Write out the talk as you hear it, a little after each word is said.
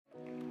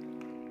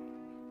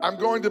I'm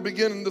going to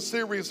begin the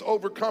series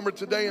Overcomer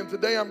today, and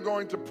today I'm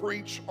going to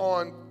preach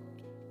on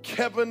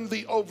Kevin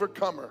the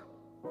Overcomer.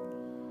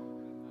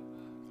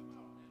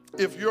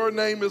 If your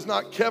name is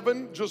not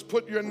Kevin, just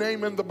put your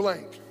name in the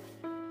blank.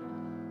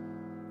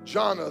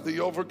 Jonna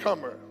the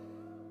Overcomer.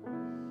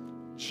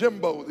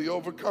 Jimbo the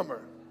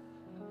Overcomer.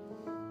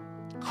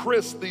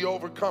 Chris the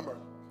Overcomer.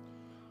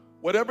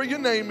 Whatever your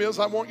name is,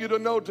 I want you to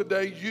know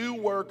today you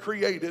were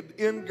created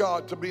in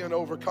God to be an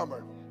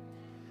overcomer.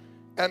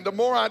 And the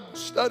more I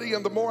study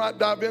and the more I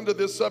dive into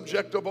this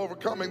subject of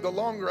overcoming, the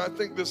longer I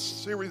think this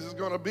series is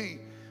going to be,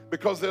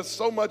 because there's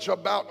so much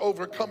about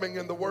overcoming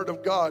in the Word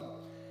of God.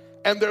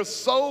 And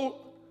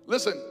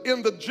listen,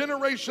 in the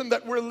generation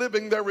that we're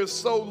living, there is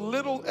so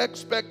little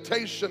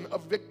expectation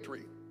of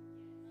victory.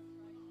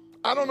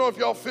 I don't know if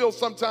y'all feel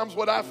sometimes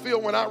what I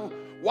feel when I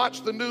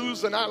watch the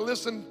news and I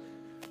listen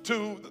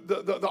to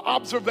the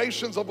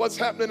observations of what's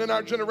happening in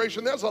our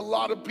generation. There's a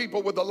lot of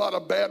people with a lot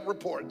of bad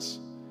reports.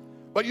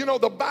 But you know,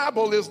 the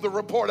Bible is the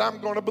report I'm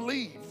going to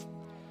believe.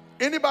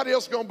 Anybody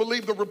else going to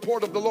believe the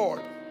report of the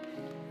Lord?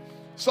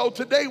 So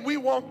today we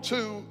want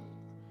to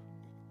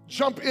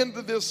jump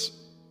into this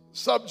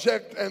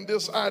subject and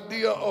this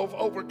idea of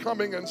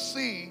overcoming and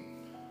see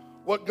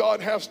what God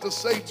has to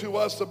say to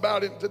us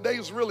about it.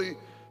 Today's really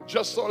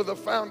just sort of the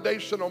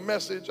foundational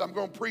message. I'm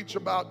going to preach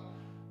about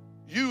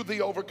you,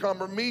 the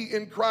overcomer, me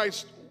in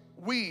Christ,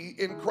 we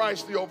in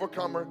Christ, the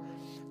overcomer.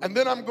 And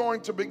then I'm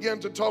going to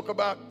begin to talk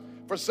about,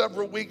 for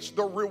several weeks,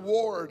 the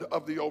reward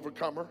of the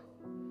overcomer.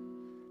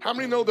 How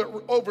many know that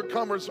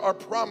overcomers are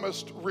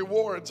promised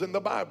rewards in the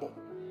Bible?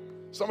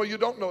 Some of you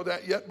don't know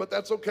that yet, but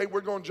that's okay.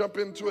 We're going to jump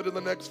into it in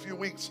the next few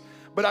weeks.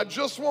 But I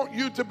just want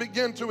you to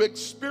begin to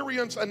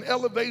experience an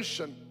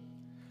elevation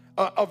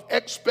of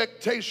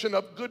expectation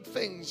of good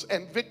things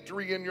and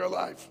victory in your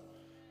life.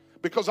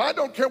 Because I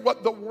don't care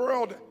what the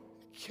world...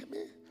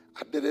 Kimmy,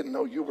 I didn't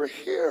know you were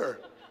here.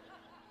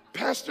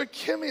 Pastor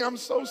Kimmy, I'm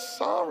so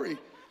sorry.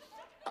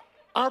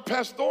 Our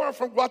pastor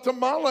from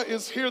Guatemala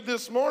is here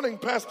this morning.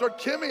 Pastor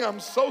Kimmy, I'm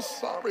so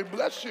sorry.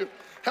 Bless you.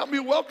 Help me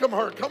welcome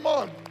her. Come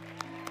on.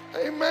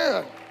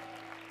 Amen.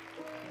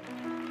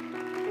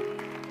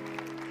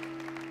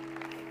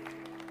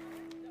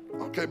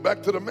 Okay,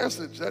 back to the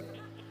message.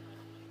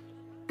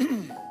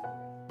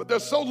 But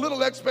there's so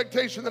little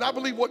expectation that I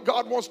believe what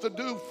God wants to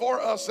do for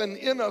us and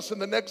in us in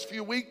the next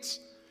few weeks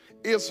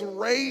is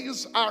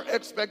raise our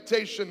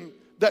expectation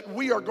that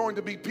we are going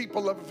to be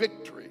people of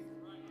victory,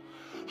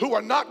 who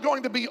are not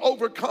going to be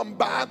overcome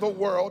by the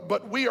world,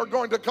 but we are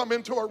going to come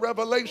into a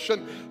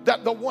revelation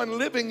that the one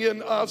living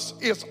in us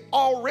is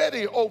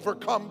already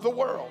overcome the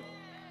world.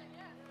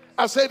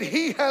 I said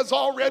he has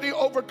already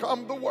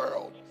overcome the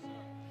world.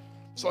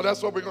 So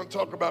that's what we're going to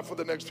talk about for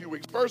the next few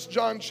weeks. 1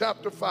 John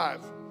chapter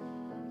 5.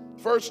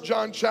 1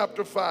 John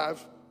chapter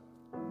 5.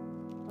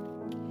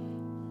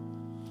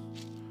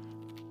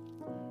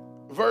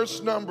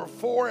 Verse number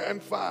 4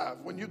 and 5.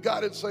 When you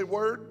got it, say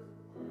word.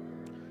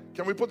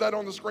 Can we put that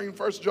on the screen?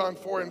 1 John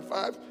 4 and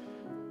 5.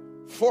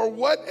 For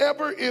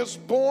whatever is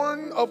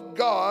born of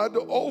God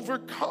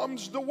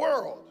overcomes the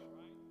world.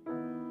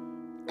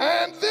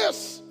 And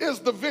this is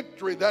the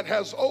victory that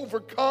has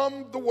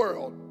overcome the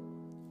world,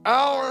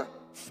 our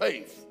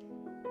faith.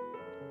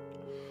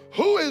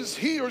 Who is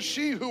he or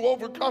she who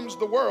overcomes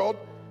the world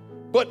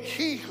but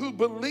he who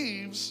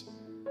believes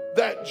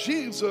that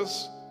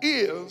Jesus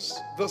is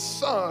the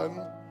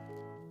Son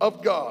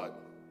of God?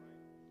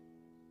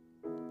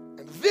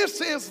 And this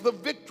is the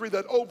victory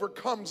that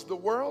overcomes the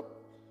world,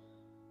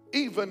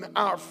 even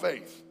our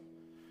faith.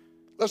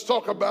 Let's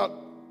talk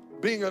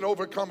about being an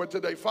overcomer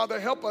today. Father,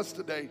 help us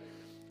today.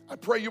 I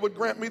pray you would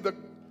grant me the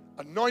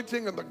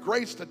anointing and the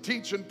grace to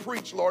teach and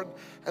preach, Lord,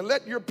 and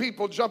let your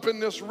people jump in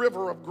this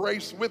river of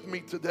grace with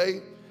me today,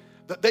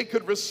 that they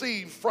could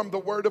receive from the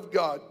Word of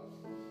God.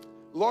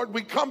 Lord,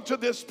 we come to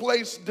this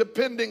place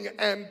depending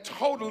and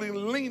totally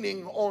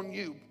leaning on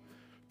you,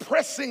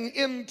 pressing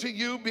into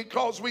you,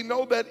 because we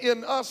know that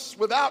in us,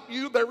 without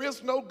you, there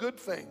is no good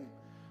thing.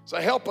 So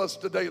help us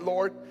today,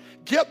 Lord.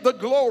 Get the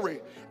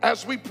glory.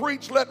 As we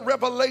preach, let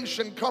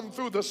revelation come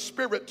through the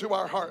Spirit to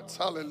our hearts.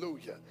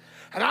 Hallelujah.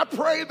 And I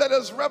pray that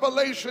as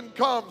revelation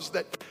comes,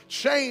 that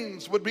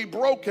chains would be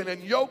broken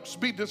and yokes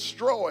be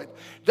destroyed,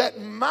 that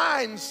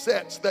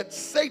mindsets that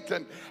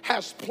Satan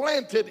has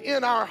planted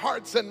in our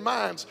hearts and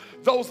minds,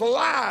 those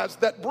lies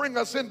that bring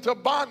us into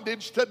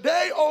bondage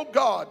today, oh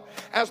God,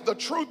 as the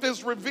truth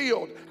is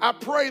revealed, I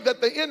pray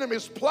that the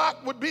enemy's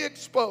plot would be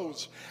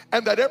exposed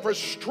and that every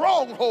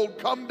stronghold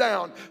come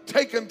down,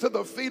 taken to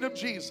the feet of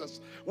Jesus.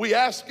 We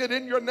ask it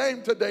in your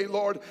name today,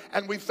 Lord,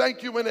 and we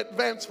thank you in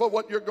advance for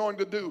what you're going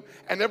to do.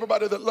 And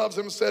everybody that loves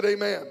him said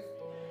amen.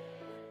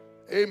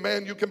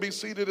 Amen. You can be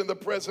seated in the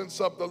presence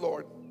of the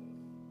Lord.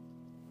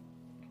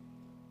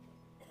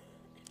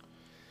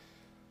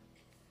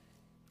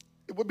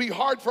 It would be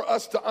hard for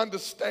us to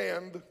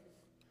understand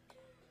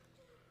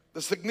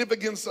the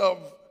significance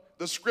of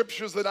the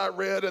scriptures that I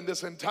read and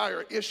this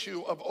entire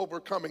issue of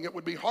overcoming. It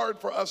would be hard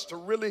for us to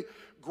really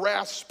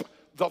grasp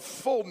the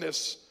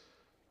fullness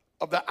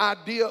of the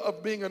idea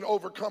of being an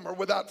overcomer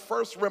without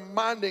first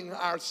reminding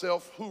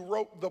ourselves who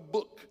wrote the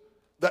book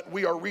that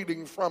we are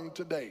reading from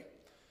today.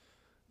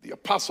 The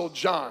Apostle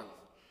John.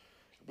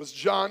 It was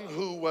John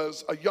who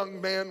was a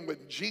young man when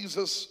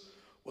Jesus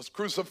was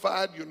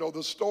crucified. You know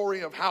the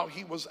story of how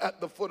he was at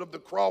the foot of the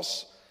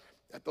cross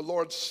at the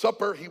Lord's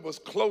Supper. He was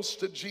close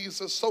to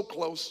Jesus, so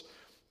close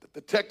that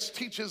the text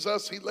teaches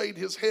us he laid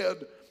his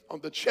head on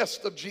the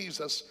chest of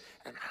Jesus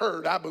and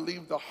heard, I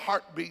believe, the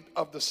heartbeat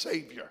of the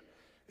Savior.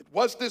 It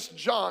was this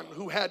John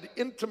who had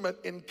intimate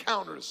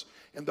encounters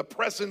in the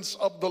presence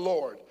of the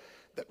Lord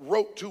that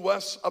wrote to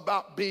us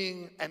about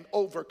being an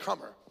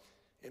overcomer.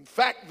 In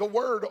fact, the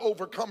word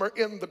overcomer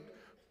in the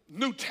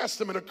New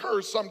Testament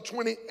occurs some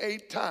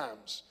 28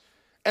 times.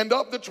 And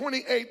of the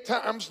 28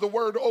 times the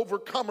word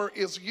overcomer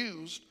is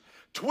used,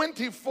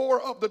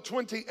 24 of the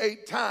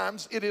 28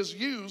 times it is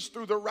used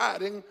through the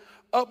writing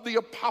of the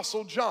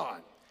Apostle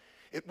John.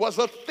 It was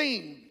a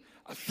theme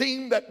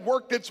that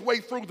worked its way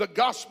through the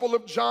Gospel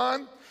of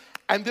John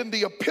and then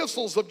the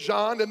epistles of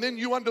John, and then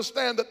you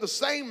understand that the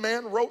same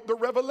man wrote the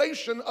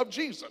revelation of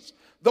Jesus,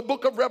 the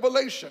book of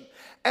Revelation.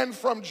 And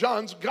from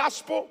John's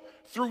gospel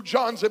through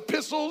John's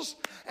epistles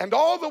and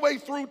all the way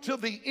through to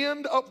the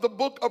end of the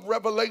book of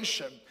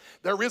Revelation,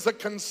 there is a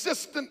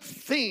consistent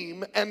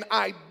theme and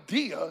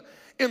idea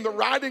in the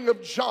writing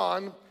of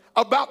John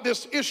about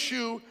this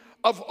issue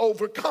of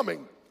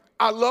overcoming.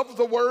 I love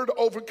the word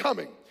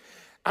overcoming.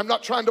 I'm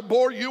not trying to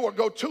bore you or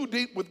go too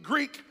deep with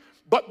Greek,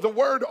 but the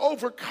word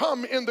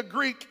overcome in the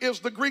Greek is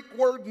the Greek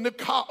word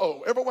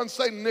nikao. Everyone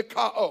say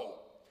nikao.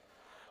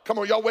 Come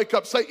on, y'all wake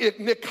up, say it,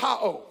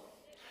 nikao.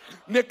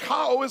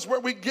 Nikao is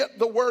where we get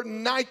the word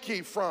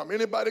Nike from.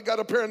 Anybody got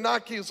a pair of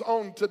Nikes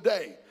on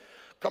today?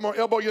 Come on,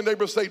 elbow your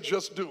neighbor, say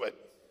just do it.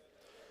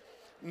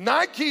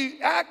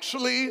 Nike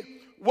actually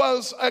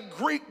was a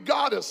Greek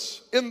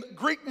goddess. In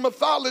Greek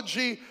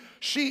mythology,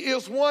 she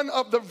is one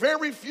of the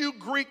very few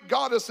Greek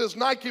goddesses,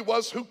 Nike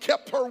was, who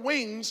kept her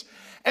wings,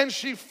 and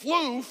she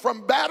flew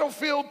from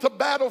battlefield to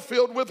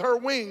battlefield with her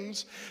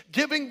wings,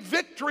 giving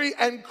victory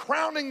and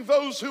crowning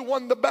those who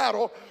won the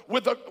battle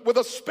with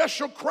a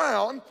special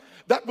crown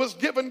that was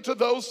given to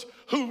those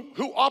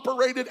who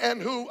operated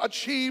and who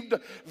achieved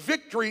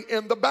victory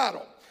in the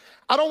battle.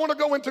 I don't want to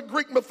go into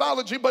Greek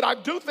mythology, but I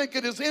do think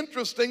it is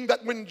interesting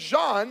that when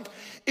John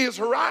is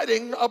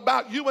writing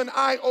about you and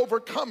I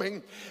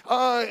overcoming,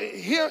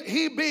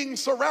 he being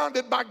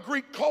surrounded by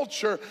Greek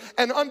culture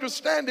and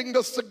understanding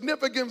the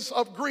significance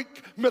of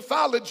Greek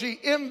mythology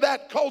in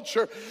that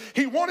culture,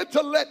 he wanted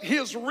to let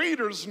his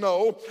readers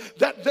know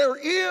that there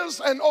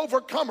is an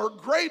overcomer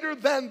greater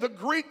than the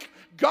Greek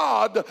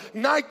god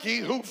Nike,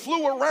 who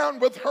flew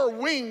around with her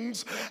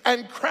wings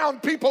and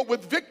crowned people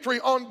with victory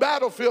on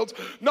battlefields.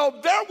 No,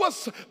 there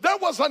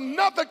was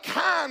another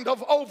kind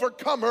of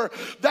overcomer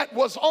that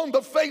was on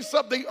the face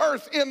of the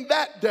earth in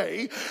that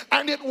day,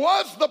 and it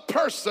was the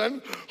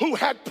person who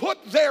had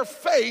put their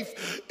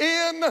faith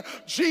in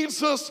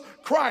Jesus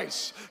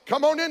Christ.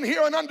 Come on in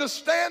here and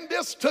understand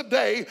this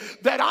today,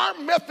 that our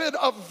method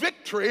of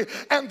victory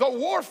and the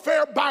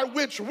warfare by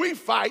which we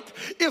fight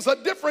is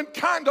a different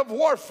kind of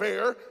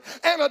warfare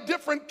and a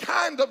different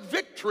kind of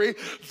victory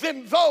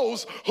than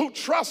those who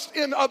trust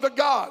in other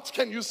gods.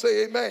 Can you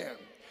say amen?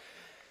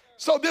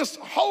 So this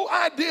whole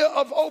idea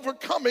of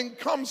overcoming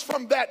comes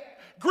from that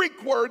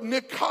Greek word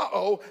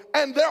nikao,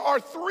 and there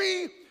are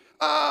three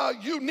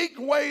unique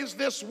ways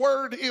this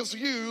word is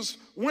used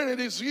when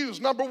it is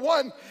used. Number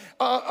one,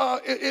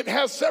 it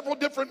has several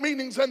different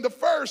meanings, and the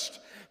first,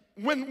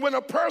 when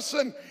a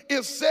person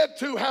is said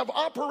to have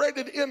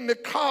operated in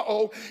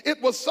nikao,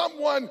 it was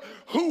someone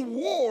who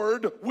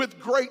warred with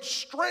great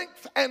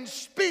strength and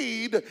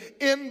speed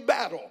in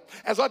battle.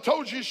 As I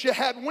told you, she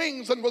had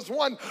wings and was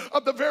one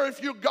of the very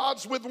few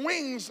gods with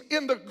wings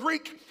in the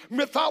Greek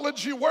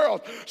mythology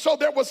world. So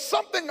there was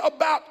something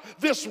about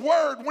this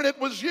word when it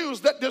was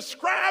used that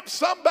described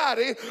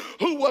somebody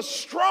who was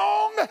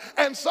strong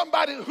and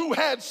somebody who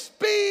had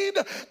speed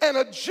and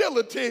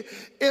agility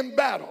in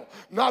battle.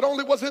 Not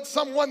only was it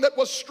someone that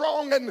was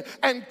strong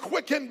and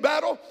quick in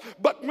battle,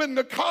 but when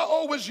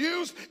nikao was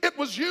used, it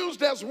was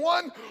used as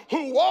one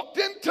who walked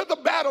into the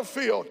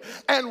battlefield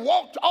and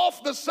walked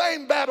off the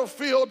same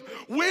battlefield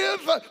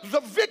with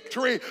the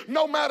victory,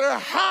 no matter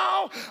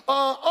how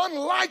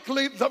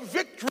unlikely the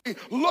victory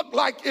looked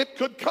like it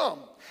could come.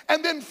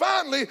 And then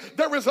finally,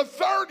 there is a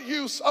third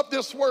use of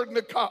this word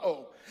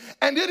nikao.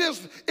 And it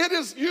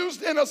is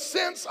used in a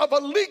sense of a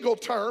legal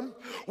term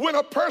when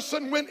a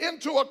person went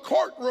into a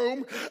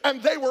courtroom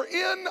and they were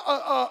in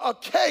a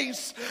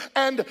case,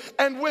 and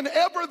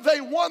whenever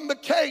they won the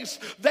case,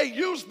 they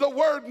used the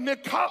word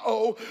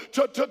nikao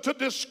to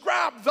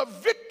describe the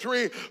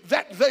victory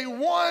that they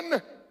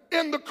won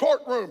in the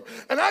courtroom.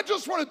 And I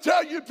just want to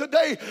tell you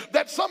today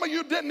that some of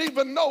you didn't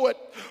even know it,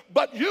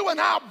 but you and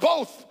I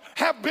both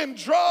have been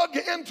drug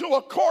into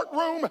a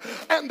courtroom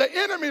and the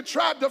enemy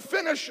tried to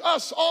finish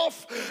us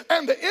off,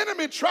 and the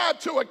enemy tried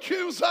to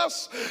accuse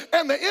us,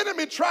 and the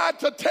enemy tried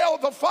to tell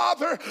the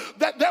Father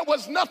that there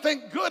was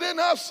nothing good in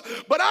us.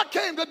 But I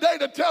came today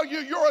to tell you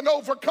you're an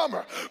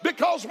overcomer,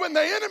 because when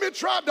the enemy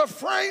tried to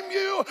frame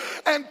you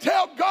and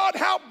tell God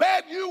how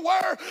bad you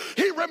were,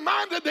 he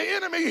reminded the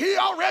enemy he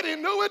already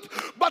knew it,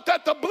 but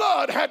that the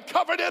blood had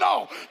covered it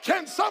all.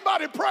 Can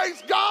somebody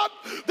praise God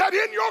that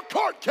in your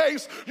court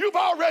case you've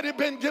already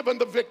been given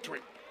the victory?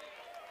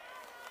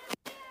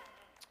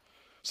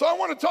 So I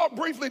want to talk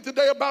briefly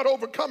today about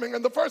overcoming,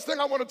 and the first thing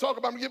I want to talk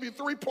about, I'm going to give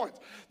you 3 points.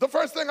 The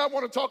first thing I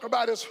want to talk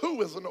about is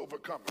who is an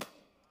overcomer.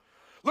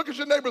 Look at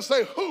your neighbor and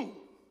say, who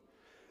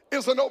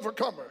is an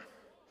overcomer?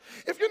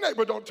 If your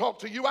neighbor don't talk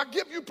to you, I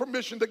give you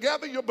permission to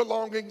gather your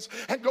belongings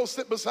and go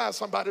sit beside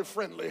somebody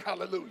friendly.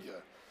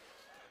 Hallelujah.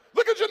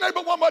 Look at your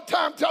neighbor one more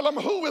time. Tell them,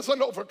 who is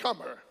an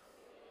overcomer?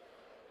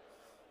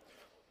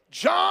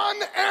 John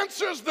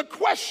answers the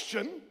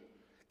question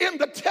in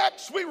the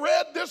text we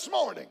read this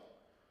morning.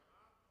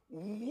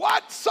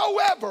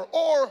 Whatsoever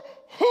or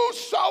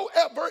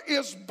whosoever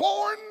is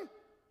born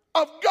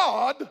of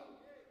God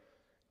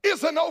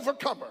is an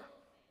overcomer.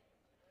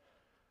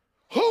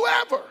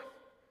 Whoever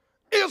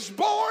is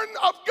born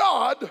of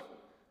God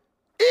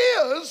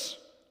is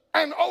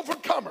an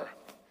overcomer.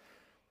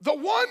 The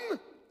one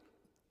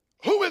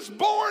who is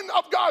born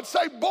of God,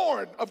 say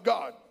born of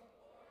God.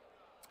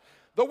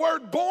 The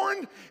word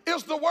born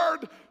is the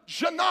word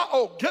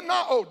genao,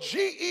 Genao.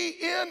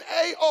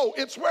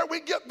 It's where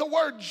we get the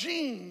word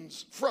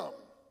genes from.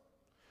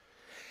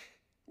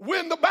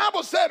 When the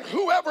Bible said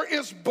whoever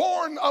is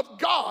born of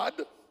God,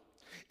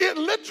 it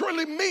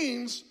literally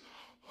means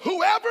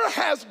whoever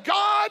has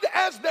God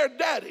as their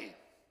daddy.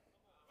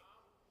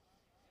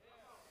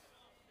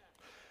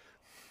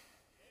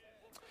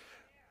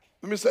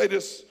 Let me say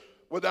this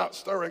without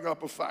stirring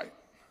up a fight.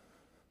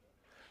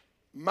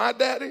 My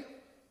daddy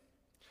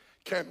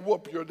can't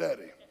whoop your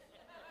daddy.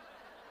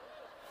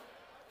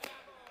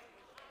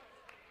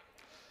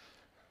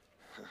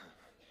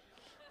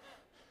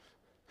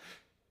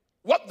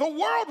 What the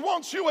world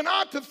wants you and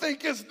I to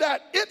think is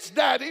that its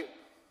daddy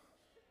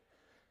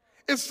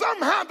is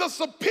somehow the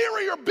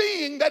superior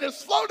being that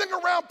is floating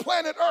around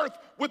planet Earth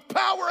with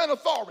power and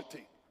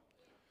authority.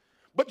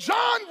 But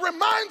John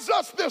reminds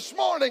us this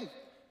morning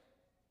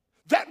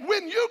that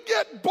when you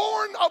get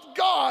born of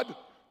God,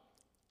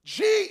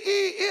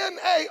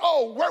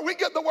 Genao, where we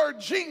get the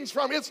word genes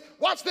from, it's,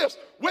 watch this,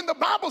 when the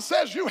Bible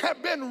says you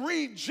have been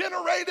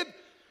regenerated,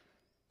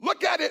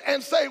 look at it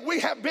and say, we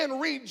have been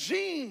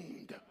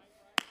regened.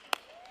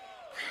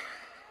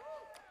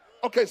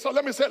 Okay, so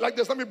let me say it like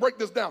this. Let me break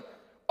this down.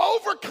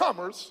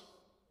 Overcomers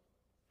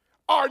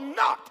are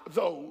not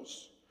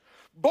those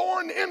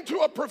born into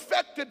a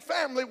perfected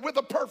family with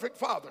a perfect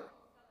father.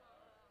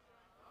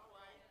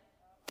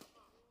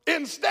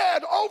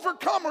 Instead,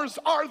 overcomers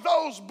are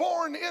those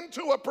born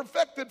into a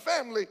perfected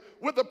family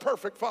with a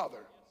perfect father.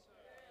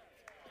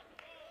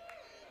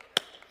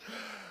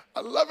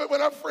 I love it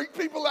when I freak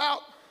people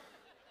out.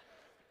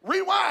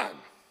 Rewind.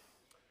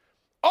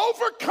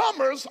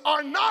 Overcomers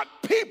are not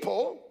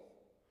people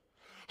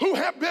who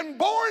have been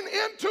born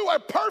into a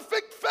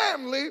perfect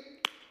family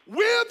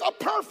with a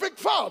perfect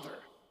father.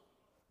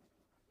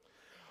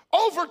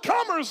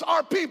 Overcomers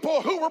are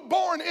people who were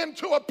born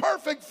into a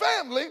perfect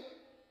family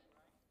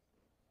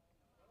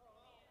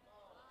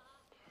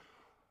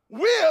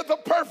with a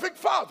perfect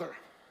father.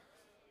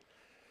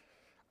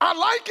 I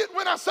like it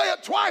when I say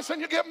it twice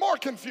and you get more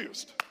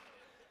confused.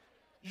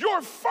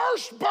 Your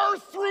first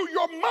birth through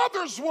your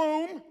mother's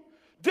womb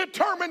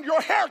determined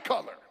your hair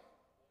color.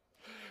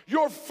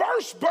 Your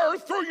first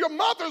birth through your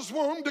mother's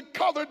womb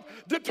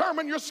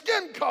determined your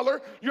skin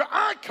color, your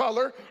eye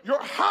color,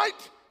 your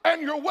height,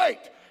 and your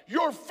weight.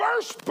 Your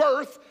first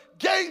birth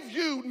gave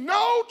you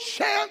no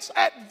chance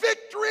at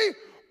victory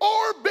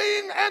or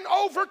being an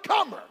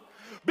overcomer,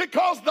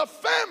 because the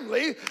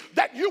family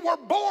that you were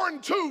born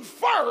to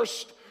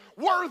first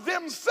were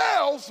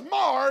themselves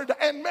marred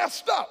and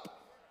messed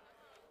up.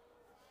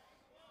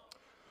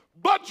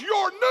 But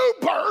your new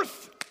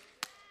birth,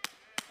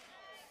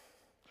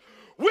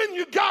 when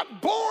you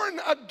got born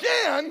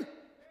again,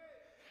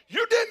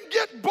 you didn't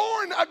get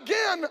born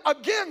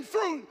again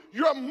through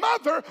your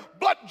mother,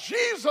 but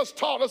Jesus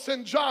taught us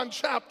in John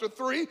chapter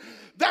 3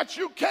 that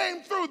you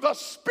came through the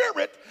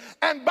Spirit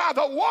and by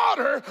the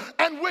water,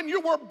 and when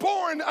you were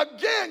born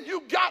again,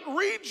 you got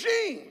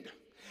regened.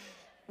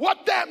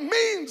 What that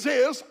means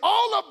is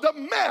all of the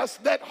mess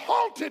that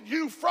haunted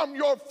you from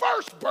your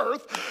first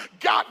birth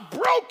got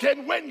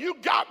broken when you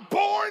got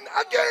born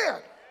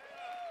again.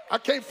 I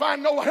can't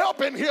find no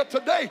help in here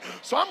today,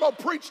 so I'm going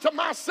to preach to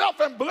myself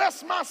and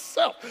bless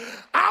myself.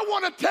 I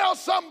want to tell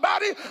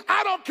somebody,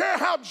 I don't care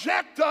how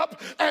jacked up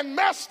and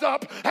messed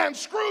up and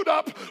screwed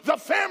up the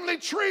family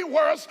tree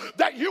was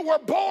that you were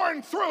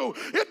born through.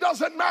 It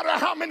doesn't matter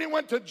how many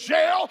went to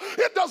jail.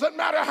 It doesn't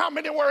matter how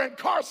many were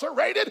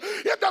incarcerated.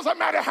 It doesn't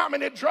matter how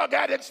many drug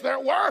addicts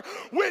there were.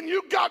 When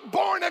you got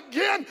born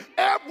again,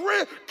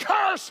 every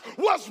curse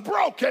was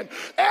broken.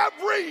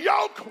 Every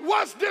yoke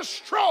was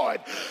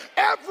destroyed.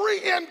 Every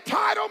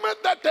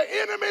entitlement that the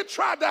enemy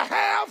tried to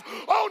have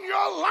on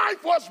your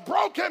life was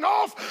broken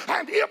off.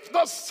 And if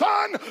the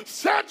Son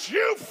sets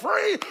you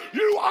free,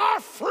 you are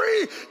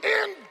free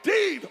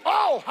indeed.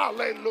 Oh,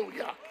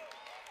 hallelujah.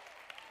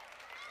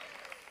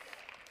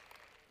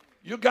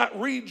 You got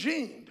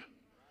regened.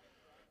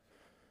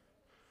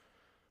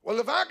 Well,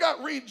 if I got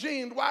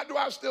regened, why do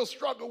I still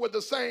struggle with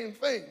the same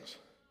things?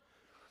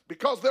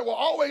 Because there will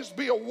always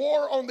be a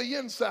war on the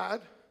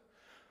inside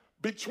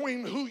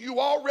between who you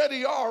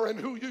already are and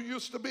who you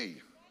used to be.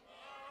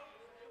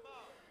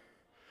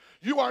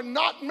 You are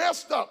not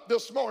messed up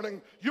this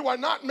morning. You are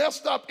not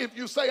messed up if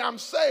you say, I'm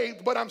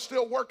saved, but I'm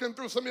still working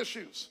through some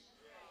issues.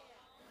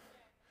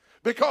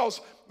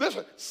 Because,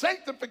 listen,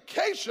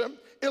 sanctification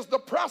is the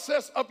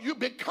process of you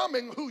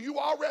becoming who you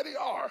already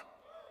are.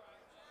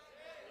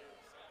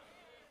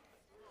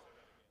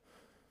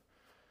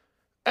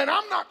 And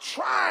I'm not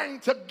trying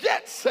to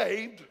get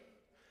saved.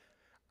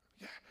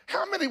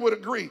 How many would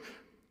agree?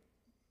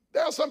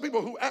 There are some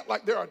people who act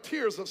like there are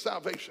tiers of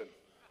salvation.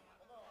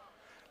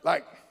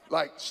 Like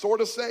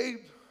sort of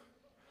saved.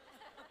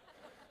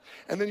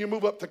 And then you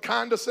move up to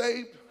kind of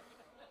saved.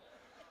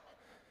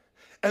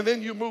 And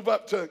then you move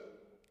up to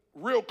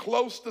real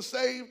close to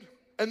saved.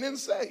 And then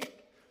saved.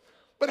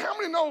 But how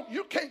many know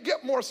you can't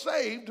get more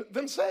saved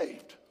than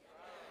saved?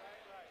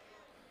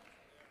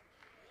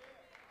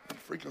 I'm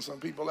freaking some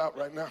people out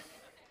right now.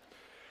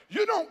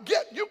 You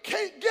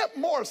can't get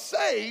more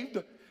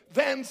saved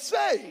than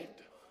saved.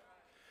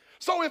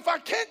 So if I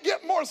can't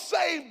get more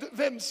saved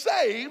than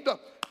saved,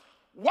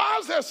 why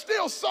is there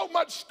still so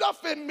much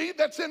stuff in me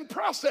that's in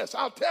process?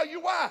 I'll tell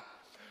you why.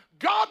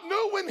 God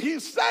knew when he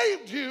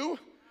saved you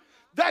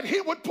that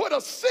he would put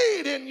a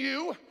seed in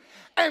you.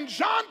 And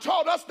John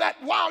taught us that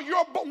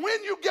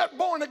when you get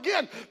born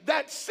again,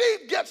 that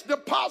seed gets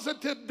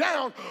deposited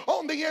down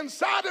on the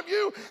inside of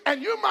you,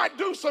 and you might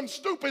do some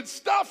stupid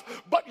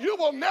stuff, but you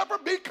will never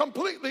be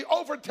completely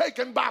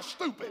overtaken by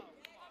stupid.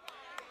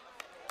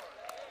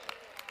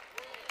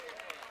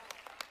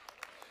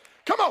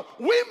 Come on,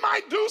 we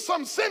might do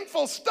some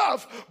sinful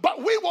stuff, but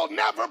we will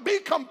never be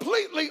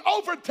completely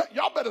overtaken.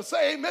 Y'all better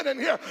say amen in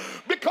here.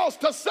 Because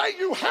to say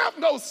you have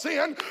no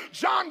sin,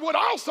 John would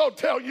also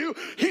tell you,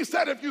 he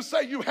said, if you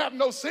say you have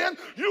no sin,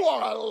 you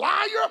are a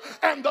liar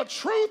and the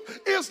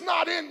truth is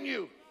not in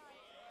you.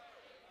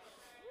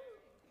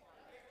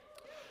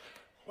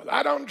 Well,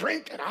 I don't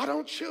drink and I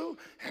don't chew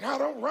and I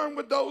don't run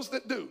with those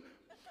that do.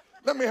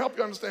 Let me help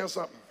you understand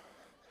something.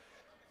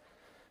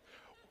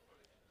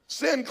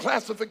 Sin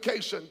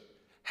classification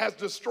has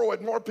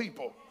destroyed more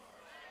people.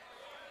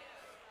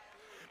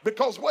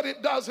 Because what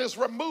it does is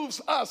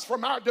removes us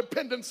from our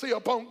dependency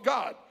upon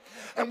God.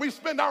 And we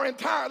spend our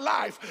entire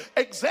life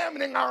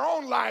examining our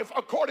own life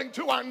according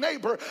to our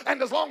neighbor.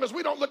 And as long as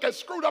we don't look as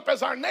screwed up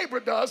as our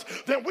neighbor does,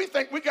 then we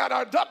think we got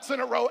our ducks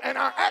in a row and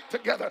our act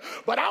together.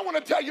 But I want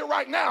to tell you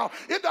right now,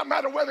 it doesn't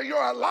matter whether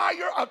you're a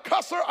liar, a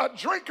cusser, a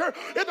drinker.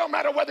 It don't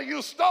matter whether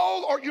you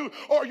stole or you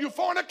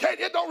fornicate.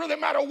 It don't really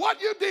matter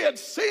what you did.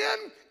 Sin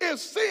is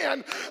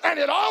sin, and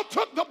it all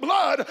took the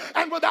blood.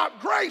 And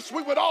without grace,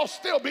 we would all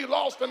still be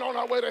lost and on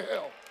our way to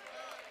hell.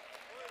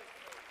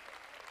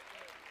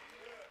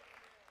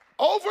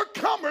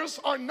 Overcomers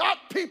are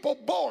not people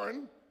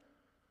born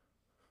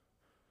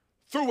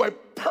through a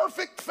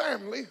perfect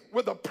family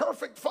with a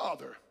perfect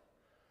father.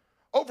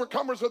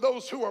 Overcomers are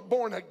those who are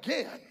born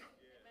again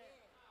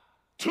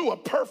to a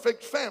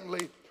perfect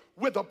family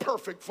with a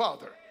perfect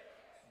father.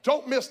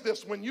 Don't miss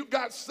this. When you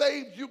got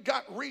saved, you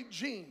got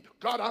regened.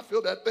 God, I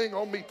feel that thing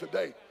on me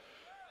today.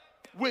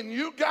 When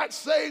you got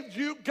saved,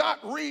 you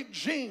got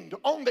regened.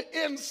 On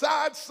the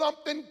inside,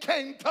 something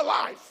came to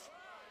life.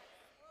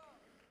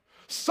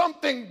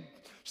 Something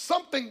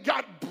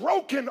got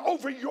broken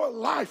over your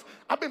life.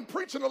 I've been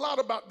preaching a lot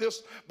about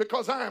this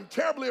because I am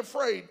terribly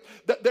afraid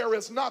that there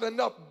is not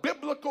enough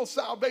biblical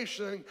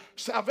salvation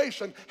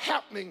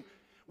happening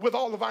with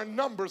all of our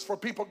numbers for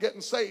people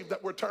getting saved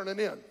that we're turning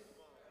in.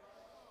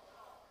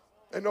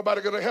 Ain't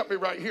nobody gonna help me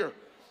right here.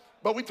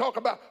 But we talk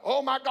about,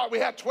 oh my God, we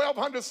had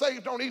 1,200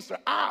 saved on Easter.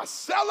 I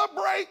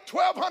celebrate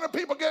 1,200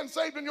 people getting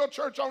saved in your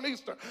church on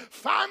Easter.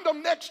 Find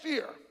them next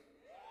year.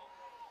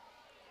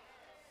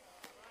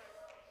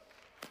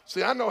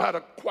 See, I know how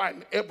to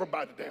quieten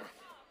everybody down.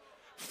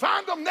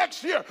 Find them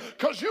next year,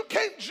 because you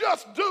can't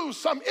just do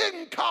some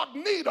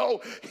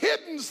incognito,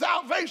 hidden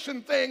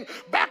salvation thing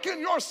back in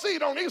your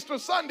seat on Easter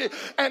Sunday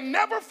and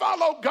never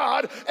follow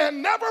God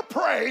and never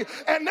pray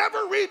and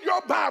never read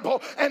your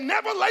Bible and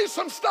never lay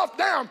some stuff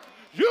down.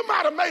 You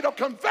might have made a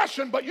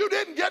confession, but you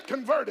didn't get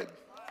converted.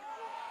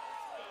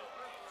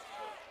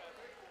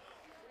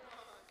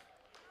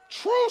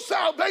 True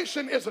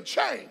salvation is a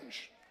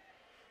change.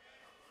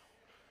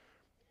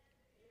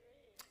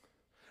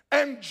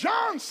 And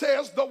John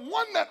says the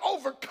one that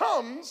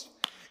overcomes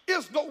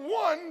is the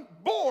one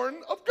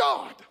born of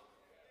God.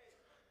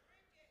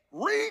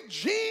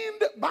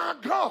 Redeemed by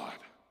God.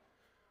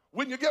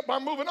 When you get by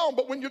moving on,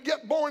 but when you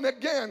get born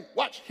again,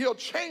 watch, he'll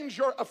change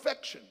your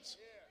affections.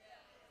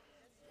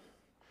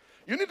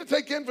 You need to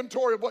take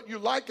inventory of what you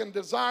like and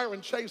desire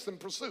and chase and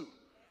pursue.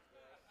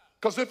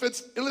 Because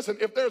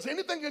if there's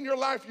anything in your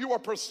life you are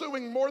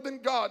pursuing more than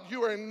God,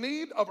 you are in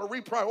need of a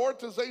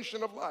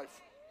reprioritization of life.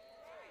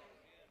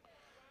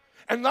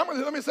 And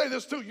let me say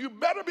this too, you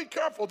better be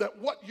careful that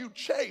what you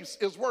chase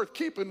is worth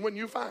keeping when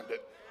you find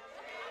it.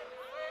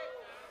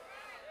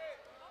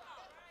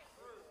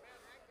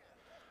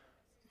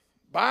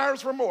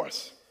 Buyer's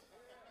remorse.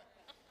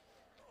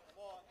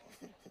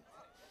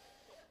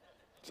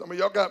 Some of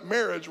y'all got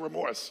marriage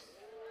remorse.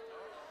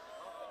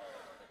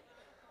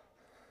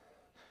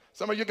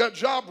 Some of you got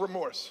job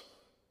remorse.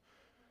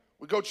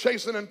 We go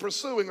chasing and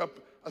pursuing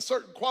a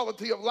certain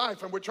quality of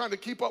life, and we're trying to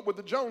keep up with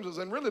the Joneses,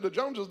 and really the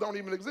Joneses don't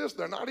even exist.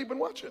 They're not even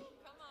watching.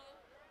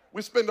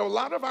 We spend a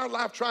lot of our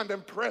life trying to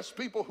impress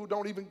people who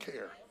don't even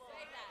care.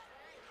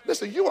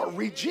 Listen, you are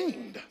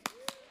redeemed.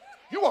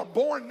 You are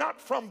born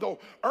not from the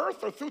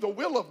earth or through the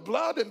will of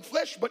blood and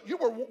flesh, but you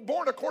were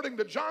born according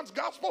to John's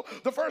gospel,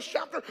 the first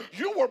chapter.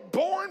 You were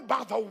born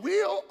by the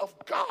will of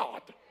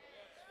God.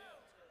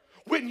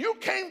 When you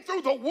came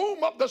through the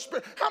womb of the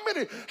Spirit,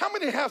 how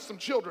many have some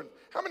children?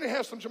 How many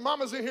have some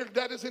mamas in here,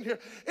 daddies in here?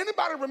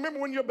 Anybody remember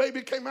when your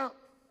baby came out?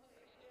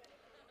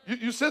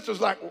 You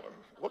sisters like,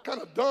 what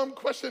kind of dumb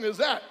question is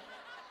that?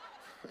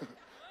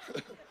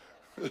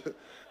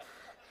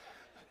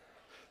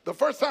 The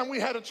first time we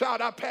had a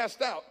child, I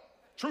passed out.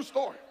 True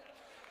story.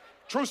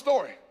 True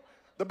story.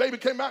 The baby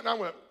came out and I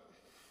went.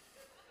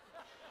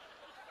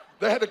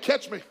 They had to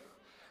catch me.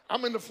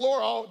 I'm in the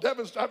floor, all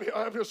Devin's out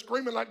here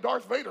screaming like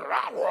Darth Vader.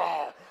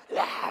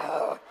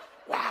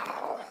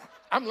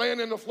 I'm laying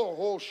in the floor.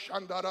 Oh,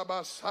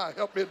 Shandarabasai,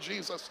 help me,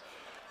 Jesus.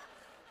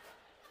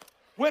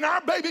 When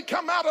our baby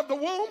come out of the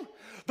womb,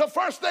 the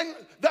first thing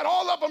that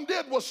all of them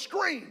did was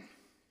scream.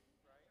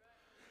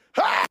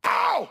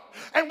 Oh!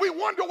 And we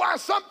wonder why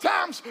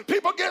sometimes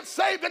people get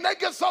saved and they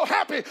get so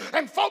happy,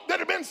 and folk that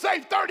have been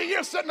saved 30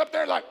 years sitting up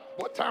there like,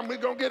 what time we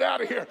gonna get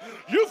out of here?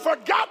 You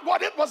forgot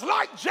what it was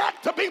like,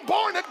 Jack, to be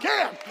born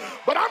again.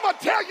 But I'm gonna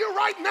tell you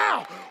right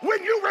now,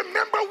 when you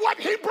remember what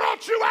he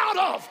brought you out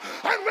of,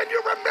 and when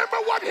you remember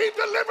what he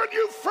delivered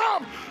you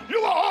from, you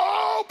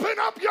will open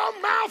up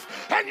your mouth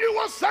and you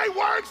will say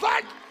words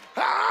like,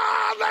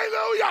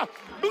 hallelujah,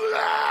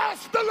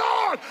 bless the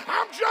Lord.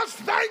 I'm just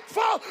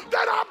thankful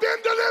that I've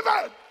been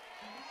delivered.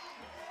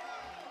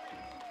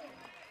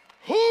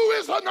 Who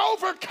is an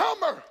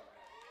overcomer?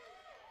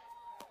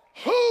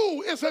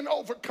 Who is an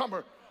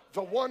overcomer?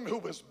 The one who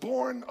is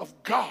born of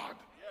God.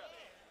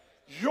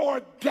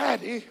 Your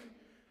daddy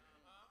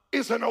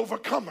is an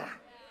overcomer.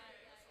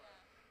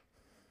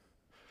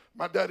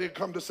 My daddy had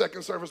come to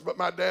second service, but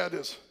my dad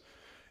is,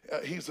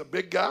 he's a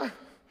big guy,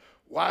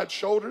 wide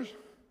shoulders,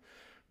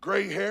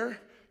 gray hair.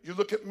 You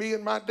look at me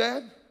and my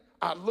dad,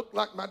 I look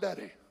like my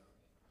daddy.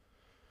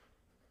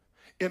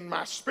 In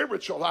my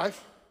spiritual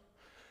life,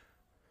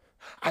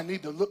 I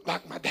need to look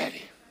like my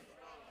daddy.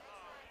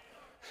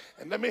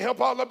 And let me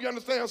help all of you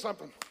understand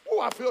something.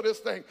 Oh, I feel this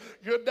thing.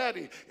 Your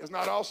daddy is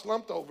not all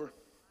slumped over.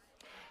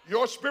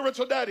 Your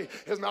spiritual daddy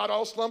is not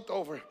all slumped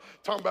over.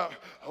 Talking about,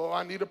 oh,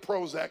 I need a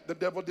Prozac. The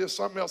devil did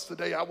something else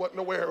today I wasn't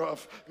aware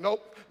of.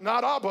 Nope,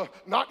 not Abba,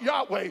 not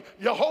Yahweh.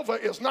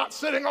 Jehovah is not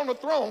sitting on the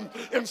throne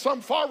in some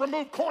far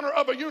removed corner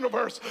of a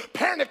universe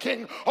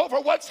panicking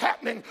over what's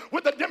happening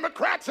with the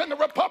Democrats and the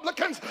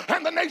Republicans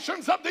and the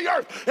nations of the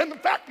earth. In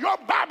fact, your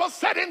Bible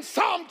said in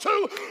Psalm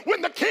 2,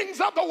 when the kings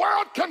of the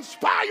world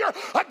conspire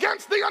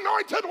against the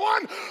anointed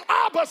one,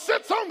 Abba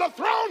sits on the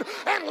throne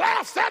and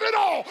laughs at it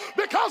all,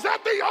 because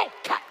at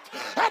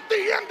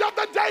the end of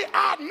the day,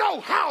 I know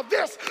how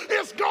this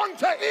is going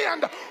to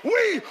end.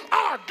 We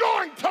are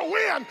going to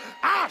win.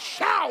 I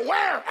shall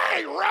wear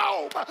a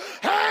robe.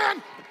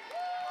 And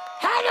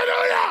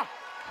hallelujah.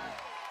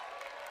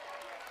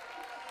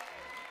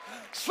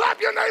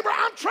 Slap your neighbor.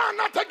 I'm trying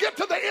not to get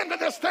to the end of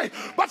this thing,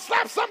 but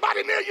slap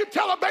somebody near you.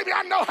 Tell them, baby,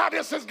 I know how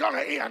this is going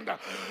to end.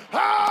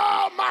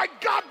 Oh, my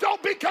God,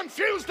 don't be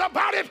confused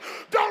about it.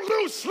 Don't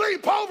lose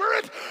sleep over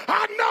it.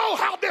 I know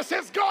how this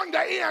is going to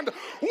end.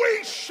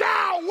 We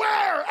shall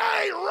wear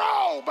a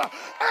robe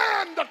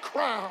and a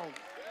crown.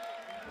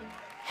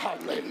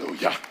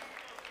 Hallelujah.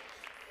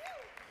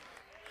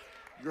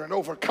 You're an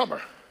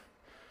overcomer.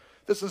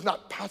 This is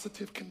not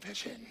positive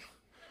confession.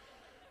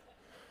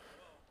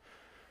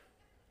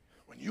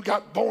 When you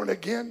got born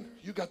again,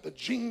 you got the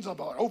genes of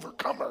an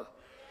overcomer.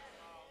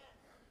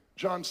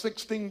 John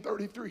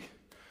 16:33.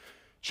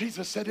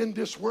 Jesus said, in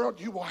this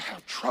world you will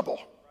have trouble.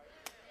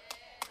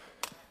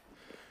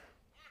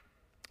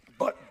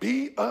 But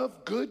be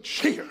of good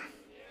cheer.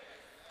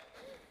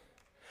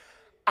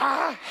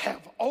 I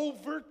have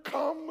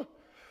overcome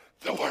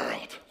the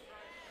world.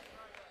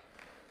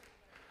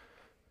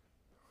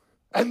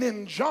 And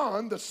then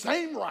John, the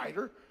same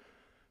writer,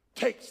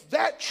 takes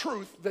that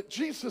truth that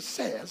Jesus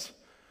says,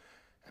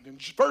 and in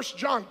 1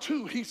 John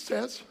 2, he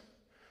says,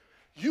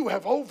 you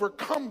have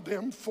overcome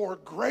them, for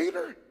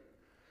greater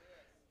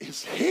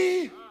is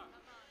he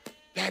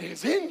that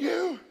is in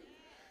you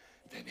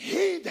than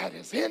he that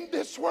is in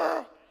this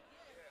world.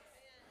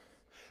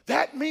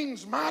 That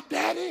means my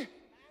daddy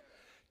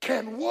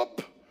can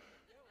whoop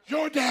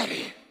your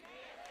daddy.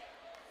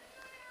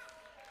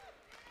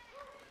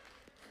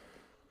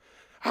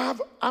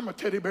 I'm a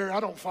teddy bear. I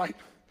don't fight.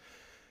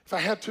 If I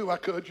had to, I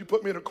could. You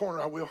put me in a corner,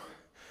 I will.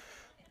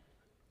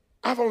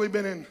 I've only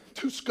been in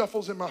 2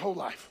 scuffles in my whole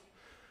life.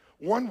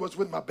 One was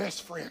with my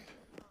best friend.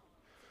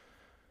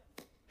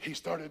 He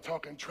started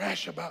talking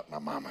trash about my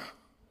mama.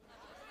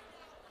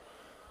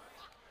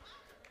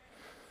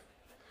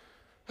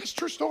 That's a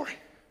true story.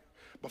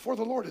 Before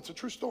the Lord, it's a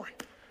true story.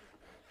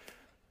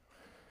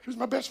 He was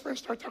my best friend,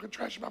 started talking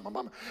trash about my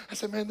mama. I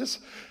said, man, this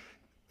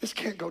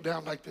can't go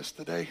down like this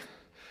today.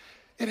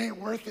 It ain't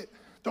worth it.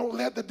 Don't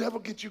let the devil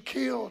get you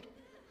killed.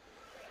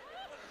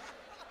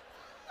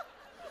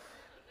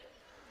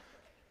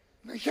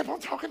 And he kept on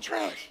talking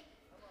trash.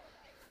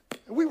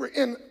 And we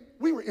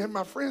were in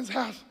my friend's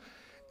house,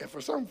 and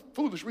for some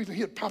foolish reason,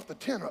 he had popped the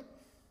tent up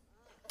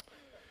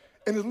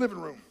in his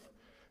living room.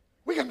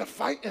 We got in a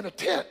fight in a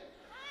tent.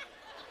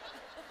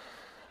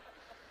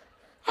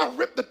 I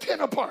ripped the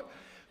tent apart.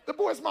 The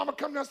boy's mama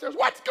come downstairs.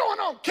 What's going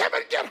on?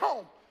 Kevin, get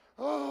home.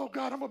 Oh,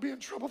 God, I'm going to be in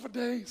trouble for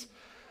days.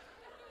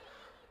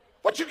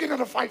 What you get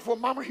in a fight for,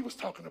 mama? He was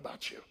talking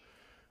about you.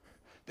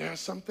 There are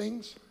some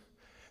things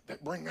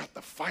that bring out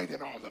the fight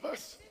in all of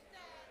us.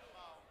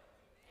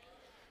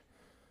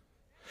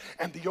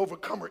 And the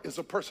overcomer is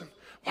a person,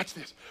 watch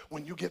this,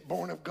 when you get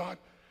born of God,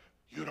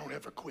 you don't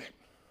ever quit.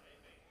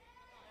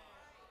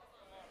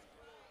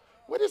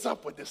 What is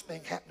up with this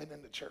thing happening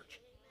in the church?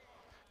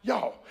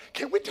 Y'all,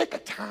 can we take a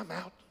time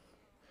out?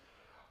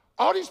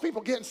 All these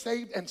people getting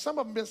saved, and some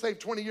of them been saved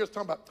 20 years,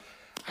 talking about,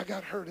 I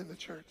got hurt in the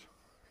church,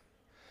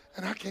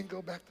 and I can't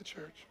go back to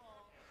church.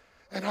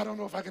 And I don't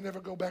know if I can ever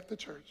go back to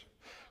church.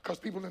 Because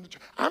people in the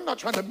church, I'm not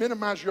trying to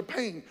minimize your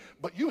pain,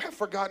 but you have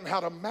forgotten how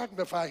to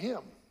magnify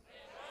him.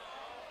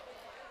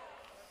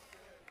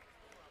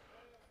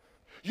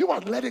 You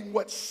are letting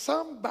what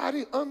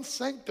somebody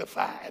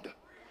unsanctified.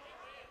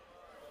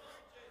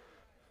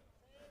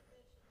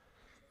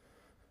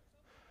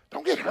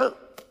 Don't get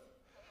hurt.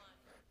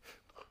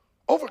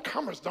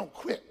 Overcomers don't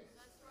quit.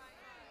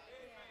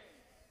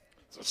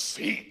 There's a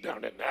seed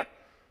down in there.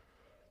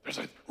 There's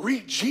a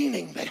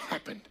regening that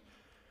happened.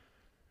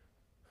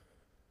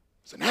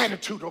 It's an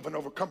attitude of an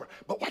overcomer.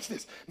 But watch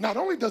this. Not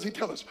only does he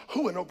tell us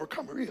who an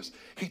overcomer is,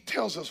 he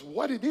tells us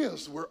what it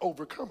is we're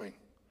overcoming.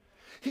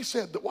 He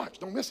said that, watch,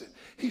 don't miss it.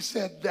 He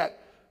said that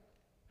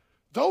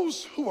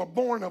those who are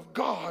born of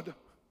God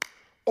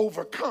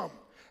overcome.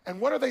 And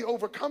what are they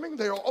overcoming?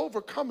 They are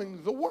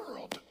overcoming the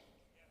world.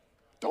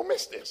 Don't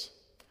miss this.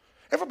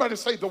 Everybody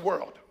say the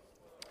world.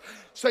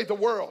 Say the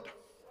world.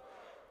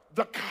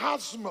 The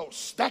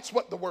cosmos. That's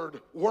what the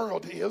word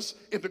world is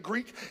in the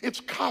Greek.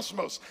 It's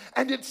cosmos.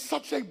 And it's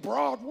such a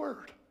broad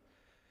word.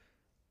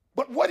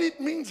 But what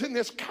it means in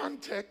this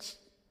context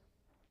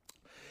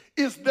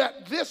is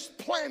that this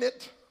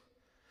planet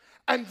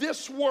and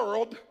this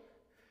world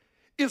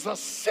is a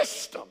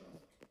system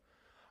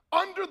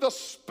under the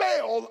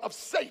spell of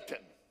Satan.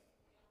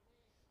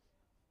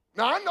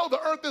 Now, I know the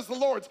earth is the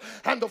Lord's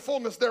and the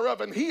fullness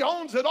thereof, and he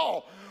owns it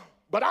all.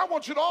 But I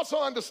want you to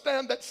also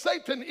understand that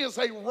Satan is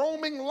a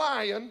roaming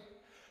lion.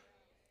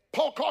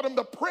 Paul called him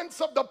the prince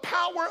of the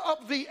power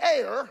of the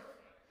air.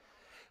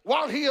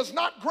 While he is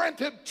not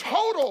granted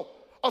total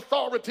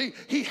authority,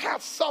 he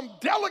has some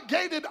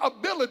delegated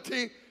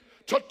ability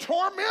to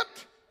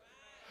torment,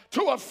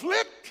 to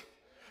afflict,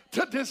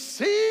 to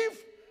deceive,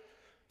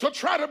 to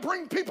try to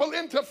bring people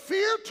into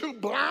fear, to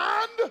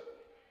blind.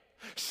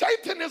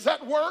 Satan is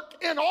at work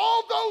in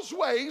all those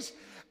ways,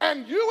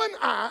 and you and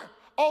I,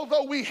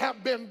 although we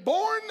have been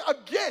born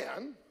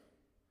again,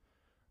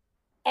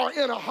 are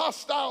in a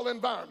hostile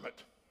environment.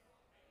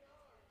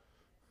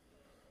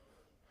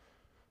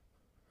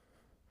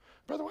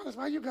 Brother Wallace,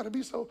 why you got to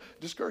be so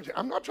discouraging?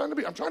 I'm trying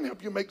to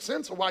help you make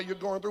sense of why you're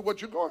going through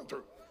what you're going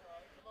through.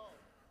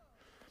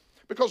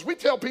 Because we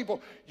tell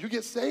people, you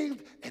get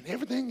saved and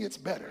everything gets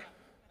better.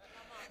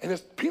 And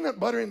it's peanut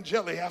butter and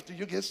jelly after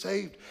you get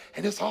saved,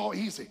 and it's all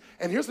easy.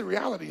 And here's the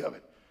reality of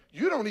it.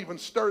 You don't even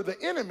stir the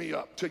enemy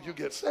up till you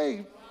get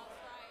saved.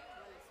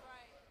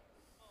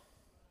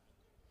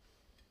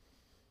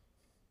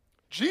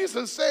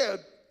 Jesus said,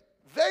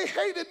 they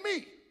hated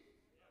me.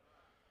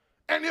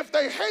 And if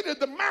they hated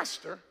the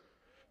master,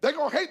 they're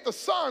going to hate the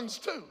sons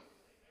too.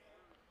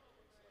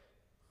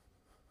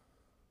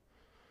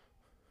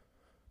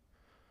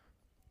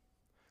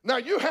 Now,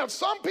 you have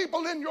some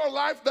people in your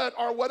life that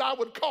are what I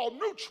would call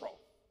neutral.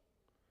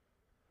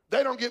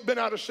 They don't get bent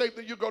out of shape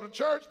that you go to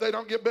church. They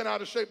don't get bent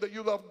out of shape that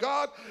you love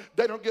God.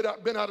 They don't get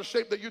bent out of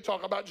shape that you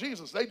talk about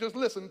Jesus. They just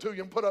listen to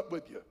you and put up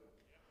with you.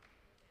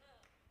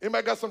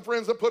 Anybody got some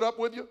friends that put up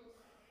with you?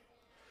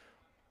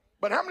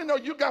 But how many know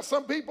you got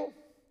some people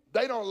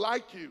They don't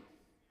like you.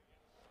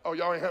 Oh,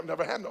 y'all ain't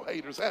never had no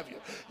haters, have you?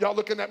 Y'all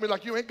looking at me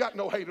like you ain't got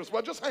no haters.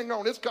 Well, just hang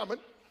on, it's coming.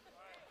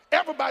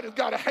 Everybody's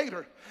got a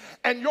hater.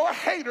 And your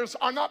haters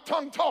are not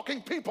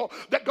tongue-talking people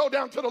that go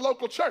down to the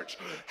local church.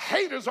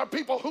 Haters are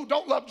people who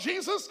don't love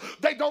Jesus.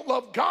 They don't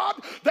love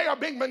God. They are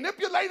being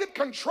manipulated,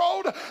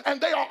 controlled,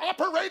 and they are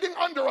operating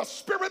under a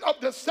spirit of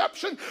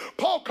deception.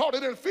 Paul called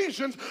it in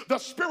Ephesians the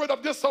spirit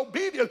of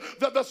disobedience,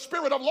 the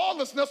spirit of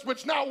lawlessness,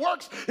 which now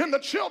works in the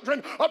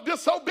children of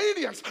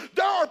disobedience.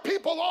 There are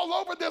people all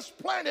over this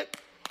planet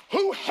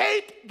who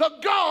hate the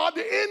God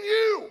in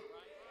you.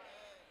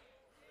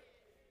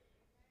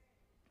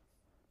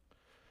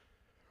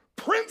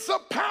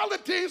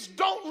 Principalities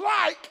don't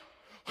like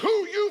who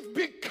you've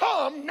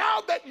become now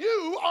that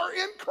you are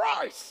in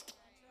Christ.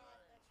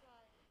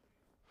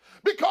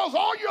 Because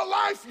all your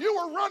life you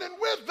were running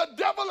with the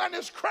devil and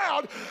his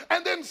crowd,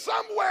 and then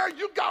somewhere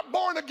you got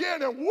born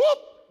again, and whoop,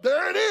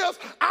 there it is.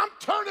 I'm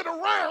turning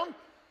around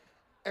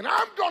and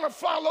I'm going to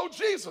follow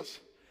Jesus.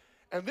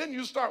 And then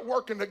you start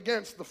working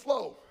against the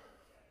flow.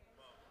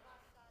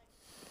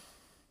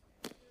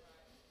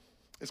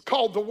 It's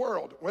called the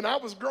world. When I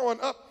was growing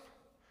up,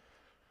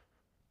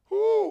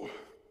 ooh,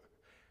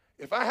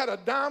 if I had a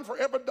dime for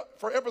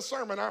every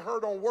sermon I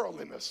heard on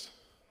worldliness.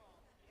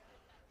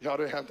 Y'all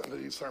didn't have none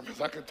of these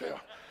sermons, I can tell.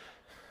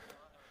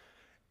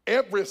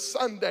 Every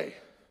Sunday,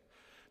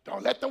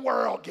 don't let the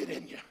world get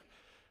in you.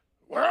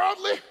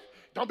 Worldly,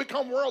 don't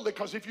become worldly,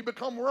 because if you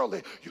become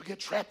worldly, you get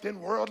trapped in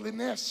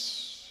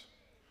worldliness.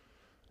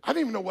 I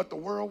didn't even know what the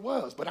world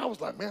was, but I was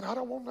like, man, I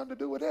don't want nothing to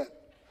do with that.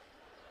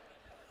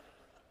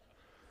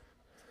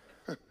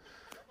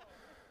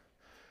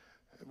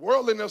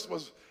 Worldliness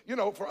was, you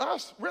know, for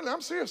us, really,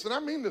 I'm serious, and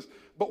I mean this,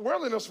 but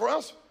worldliness for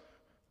us,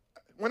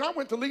 when I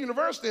went to Lee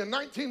University in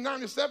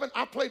 1997,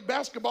 I played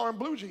basketball in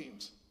blue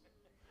jeans.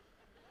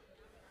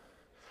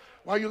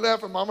 Why are you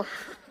laughing, mama?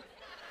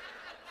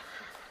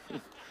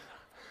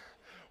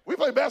 We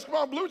played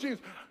basketball in blue jeans.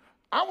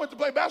 I went to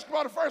play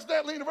basketball the first day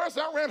at Lee University.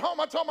 I ran home.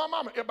 I told my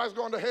mama, everybody's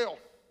going to hell.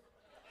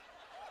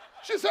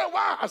 She said,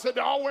 why? I said,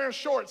 they're all wearing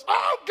shorts.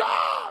 Oh,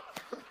 God!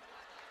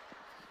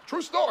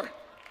 True story.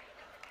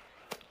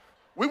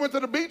 We went to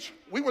the beach.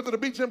 We went to the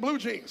beach in blue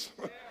jeans.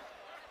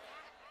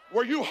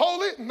 Were you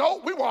holy?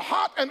 No, we were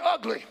hot and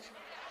ugly.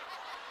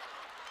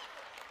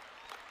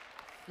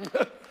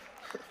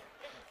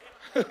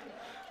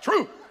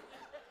 True.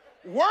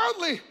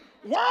 Worldly,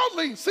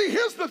 see,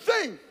 here's the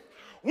thing.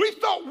 We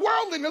thought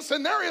worldliness,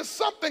 and there is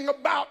something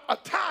about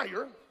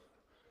attire.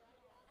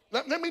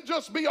 Let me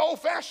just be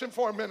old-fashioned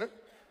for a minute.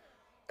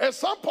 At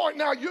some point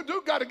now, you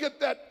do got to get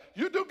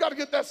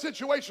that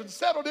situation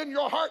settled in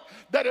your heart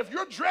that if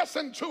you're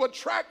dressing to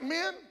attract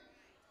men,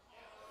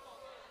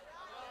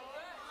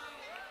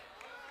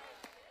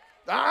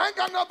 I ain't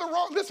got nothing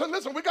wrong.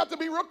 Listen, we got to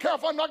be real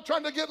careful. I'm not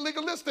trying to get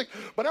legalistic,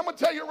 but I'm going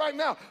to tell you right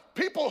now,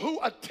 people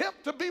who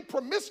attempt to be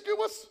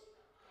promiscuous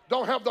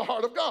don't have the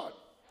heart of God.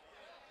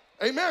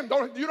 Amen.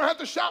 You don't have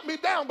to shout me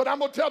down, but I'm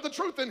going to tell the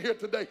truth in here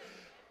today.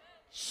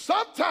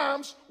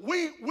 Sometimes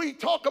we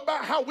talk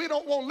about how we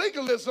don't want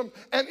legalism,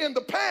 and in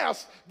the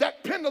past,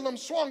 that pendulum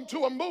swung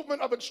to a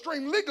movement of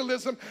extreme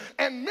legalism,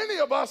 and many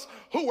of us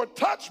who were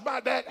touched by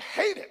that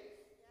hate it.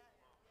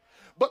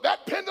 But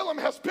that pendulum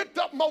has picked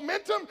up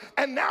momentum,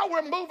 and now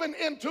we're moving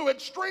into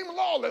extreme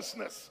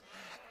lawlessness.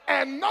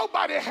 And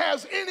nobody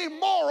has any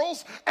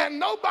morals, and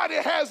nobody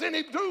has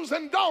any do's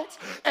and don'ts,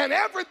 and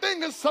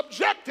everything is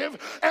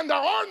subjective, and there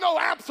are no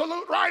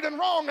absolute right and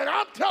wrong, and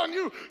I'm telling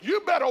you,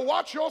 you better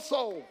watch your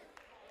soul.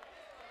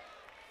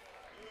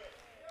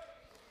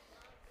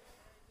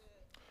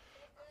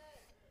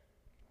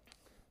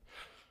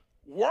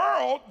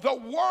 The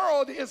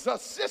world is a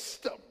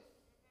system.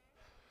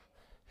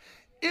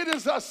 It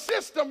is a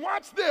system,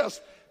 watch this,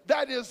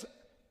 that is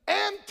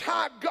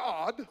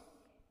anti-God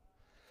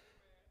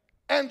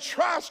and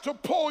tries to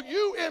pull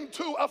you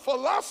into a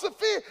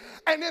philosophy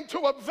and into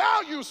a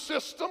value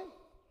system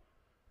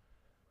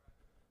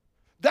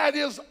that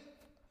is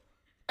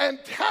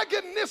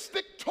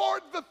antagonistic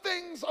toward the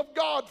things of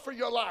God for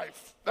your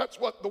life. That's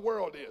what the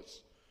world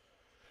is.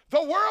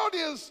 The world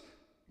is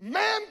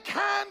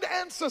mankind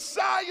and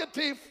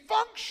society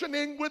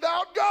functioning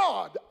without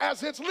God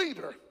as its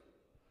leader.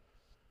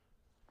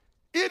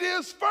 It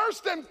is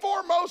first and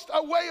foremost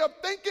a way of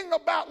thinking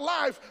about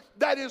life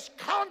that is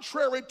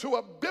contrary to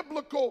a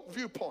biblical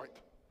viewpoint.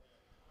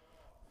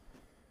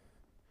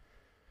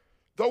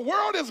 The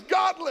world is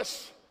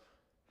godless.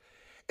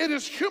 It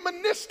is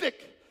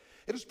humanistic.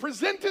 It is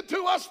presented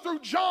to us through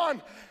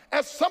John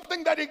as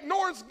something that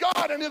ignores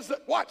God, and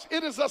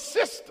it is a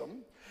system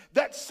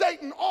that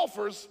Satan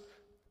offers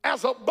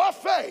as a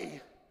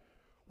buffet,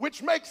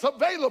 which makes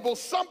available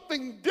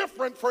something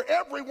different for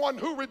everyone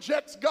who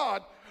rejects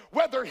God,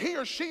 whether he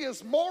or she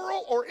is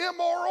moral or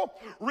immoral,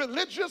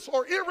 religious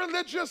or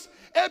irreligious,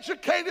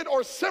 educated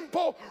or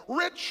simple,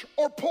 rich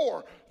or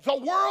poor. The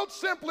world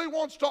simply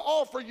wants to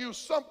offer you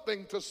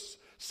something to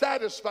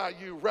satisfy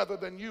you rather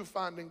than you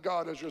finding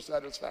God as your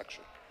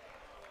satisfaction.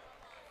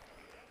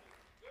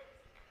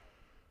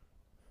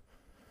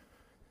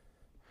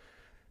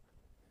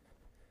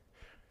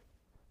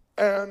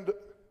 And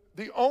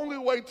the only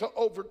way to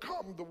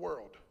overcome the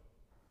world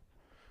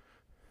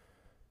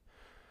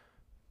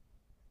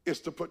is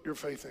to put your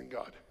faith in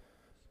God.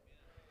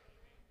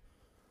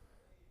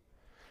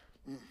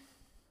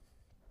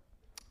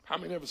 How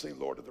many ever seen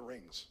Lord of the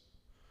Rings?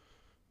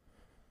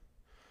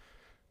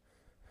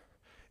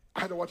 I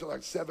had to watch it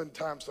like 7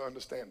 times to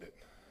understand it.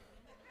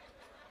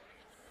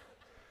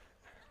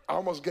 I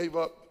almost gave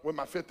up when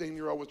my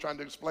 15-year-old was trying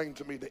to explain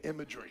to me the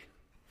imagery.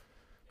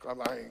 Because I'm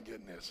like, I ain't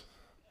getting this.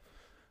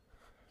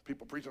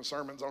 People preaching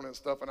sermons on it and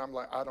stuff, and I'm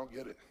like, I don't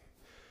get it.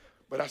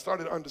 But I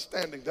started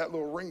understanding that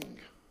little ring,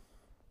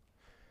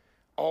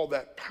 all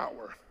that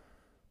power,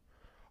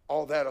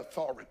 all that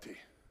authority,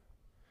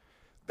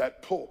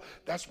 that pull.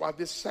 That's why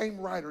this same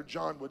writer,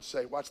 John, would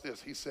say, watch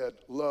this, he said,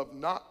 love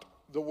not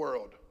the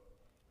world,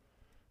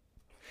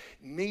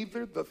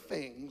 neither the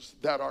things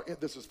that are in,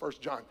 this is 1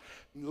 John.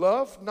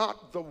 Love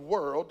not the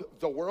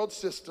world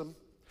system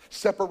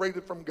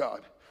separated from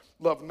God.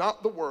 Love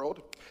not the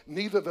world,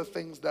 neither the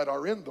things that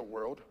are in the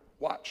world.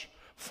 Watch.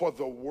 For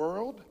the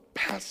world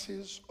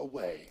passes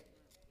away,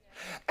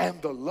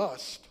 and the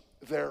lust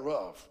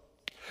thereof.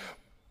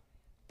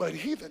 But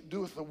he that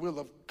doeth the will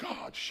of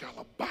God shall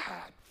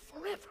abide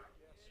forever.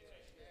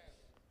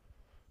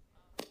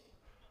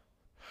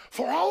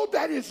 For all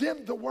that is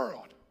in the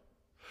world,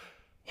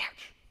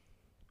 watch,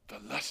 the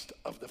lust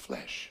of the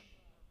flesh,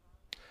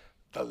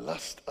 the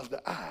lust of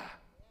the eye,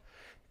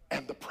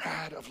 and the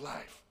pride of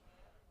life.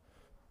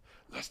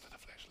 Lust of the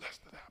flesh, lust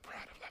of the eye,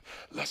 pride of life.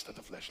 Lust of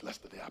the flesh,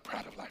 lust of the eye,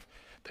 pride of life.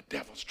 The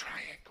devil's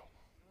triangle.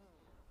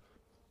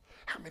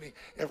 How many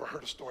ever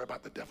heard a story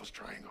about the devil's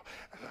triangle?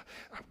 I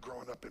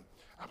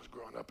was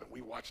growing up and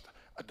we watched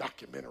a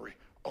documentary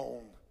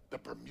on the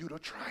Bermuda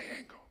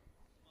Triangle.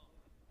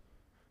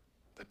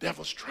 The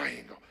devil's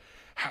triangle.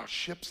 How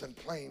ships and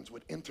planes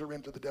would enter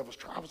into the devil's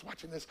triangle. I was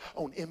watching this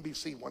on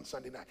NBC one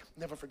Sunday night.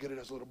 Never forget it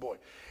as a little boy.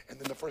 And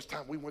then the first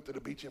time we went to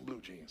the beach in blue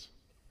jeans.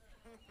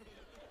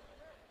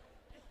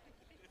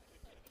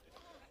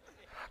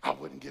 I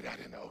wouldn't get out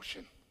in the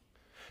ocean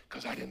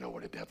because I didn't know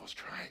where the devil's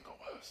triangle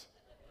was.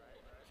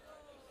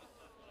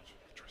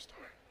 True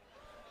story.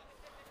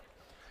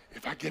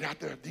 If I get out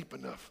there deep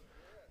enough,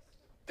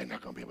 they're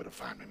not going to be able to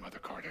find me, Mother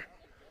Carter.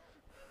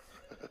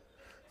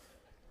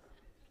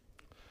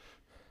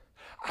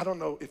 I don't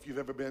know if you've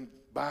ever been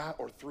by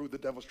or through the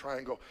devil's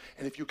triangle,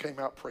 and if you came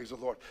out, praise the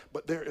Lord.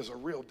 But there is a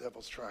real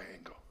devil's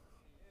triangle.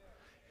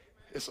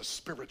 It's a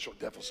spiritual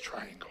devil's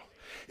triangle.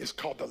 It's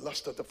called the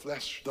lust of the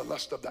flesh, the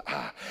lust of the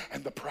eye,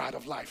 and the pride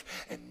of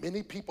life. And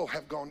many people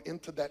have gone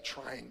into that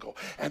triangle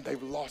and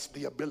they've lost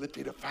the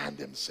ability to find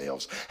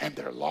themselves, and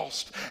they're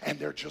lost and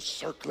they're just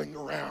circling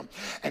around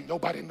and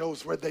nobody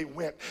knows where they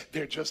went.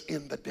 They're just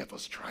in the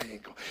devil's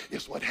triangle.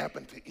 It's what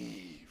happened to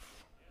Eve.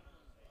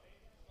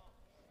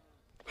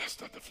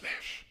 Lust of the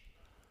flesh,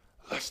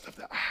 lust of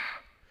the eye,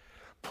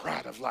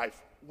 pride of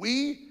life.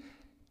 We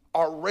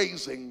are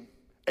raising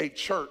a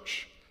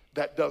church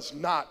that does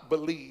not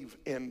believe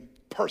in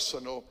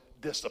personal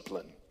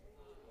discipline.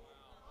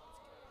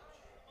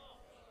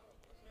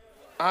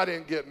 I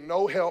didn't get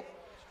no help.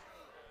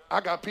 I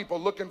got people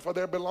looking for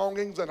their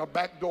belongings and a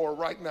back door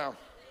right now.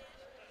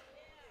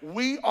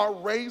 We are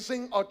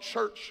raising a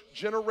church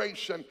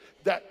generation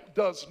that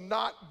does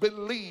not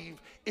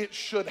believe it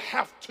should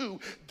have to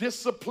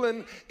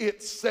discipline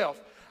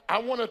itself. I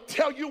want to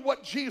tell you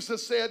what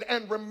Jesus said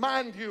and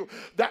remind you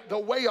that the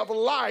way of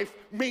life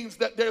means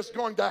that there's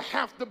going to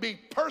have to be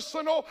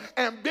personal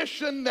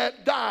ambition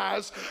that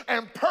dies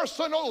and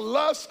personal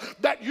lust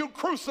that you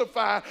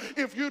crucify.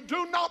 If you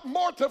do not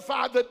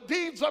mortify the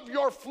deeds of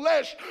your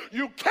flesh,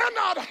 you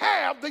cannot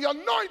have the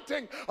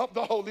anointing of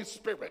the Holy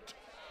Spirit.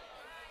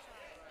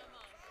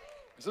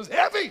 This is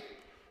heavy.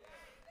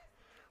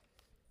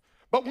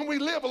 But when we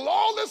live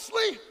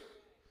lawlessly,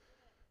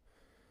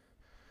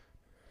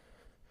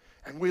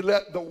 and we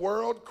let the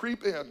world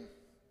creep in.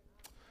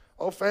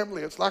 Oh,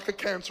 family, it's like a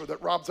cancer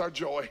that robs our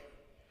joy.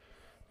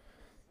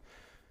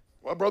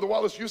 Well, Brother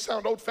Wallace, you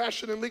sound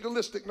old-fashioned and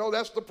legalistic. No,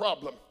 that's the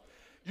problem.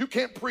 You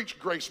can't preach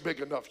grace big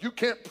enough. You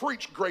can't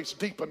preach grace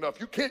deep enough.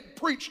 You can't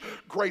preach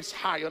grace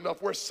high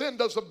enough. Where sin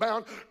does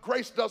abound,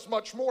 grace does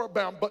much more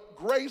abound. But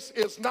grace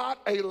is not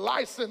a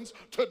license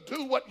to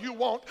do what you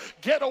want,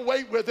 get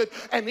away with it,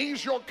 and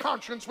ease your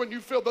conscience when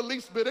you feel the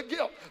least bit of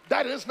guilt.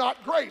 That is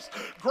not grace.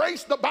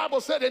 Grace, the Bible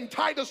said in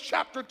Titus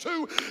chapter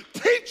 2,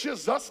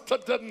 teaches us to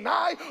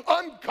deny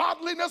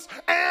ungodliness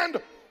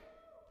and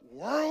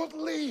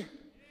worldly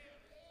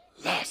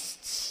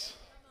lusts.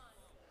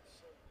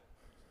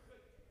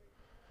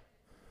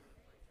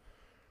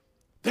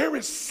 There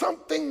is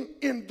something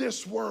in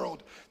this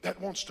world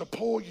that wants to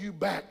pull you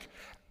back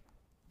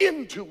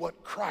into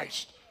what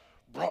Christ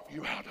brought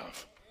you out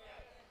of.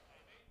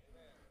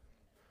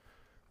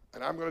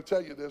 And I'm going to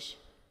tell you this.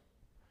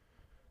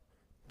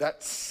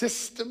 That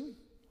system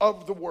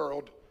of the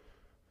world,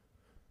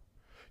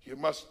 you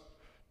must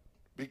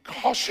be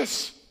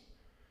cautious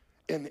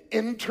in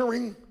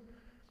entering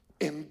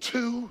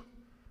into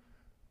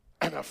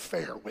an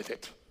affair with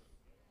it.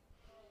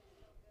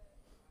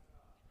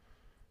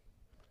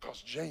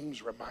 Because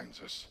James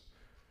reminds us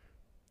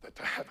that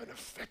to have an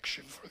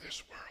affection for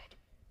this world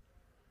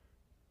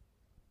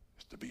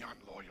is to be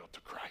unloyal to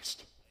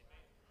Christ.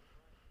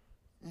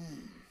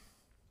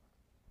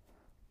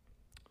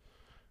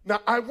 Now,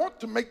 I want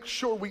to make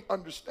sure we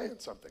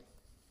understand something.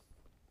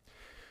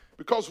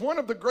 Because one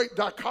of the great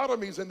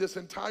dichotomies in this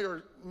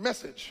entire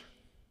message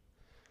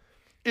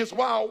is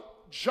while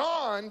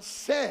John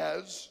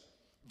says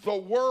the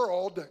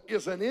world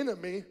is an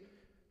enemy,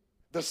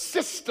 the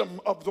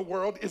system of the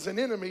world is an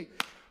enemy,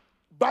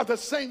 by the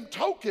same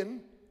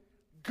token,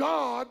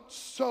 God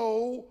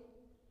so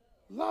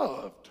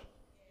loved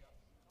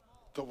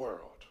the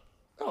world.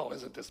 Oh,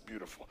 isn't this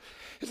beautiful?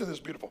 Isn't this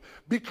beautiful?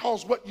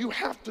 Because what you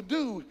have to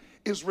do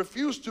is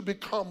refuse to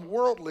become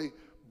worldly,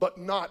 but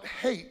not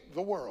hate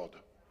the world.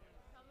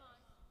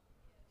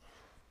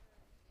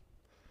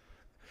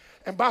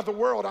 And by the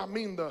world, I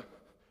mean the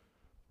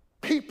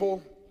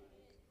people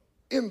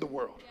in the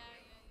world.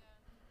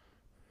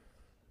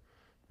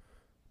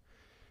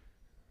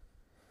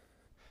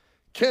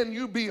 Can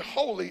you be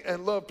holy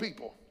and love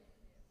people?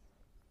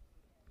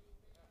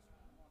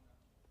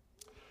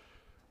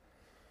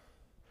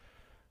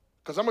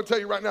 Because I'm going to tell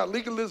you right now,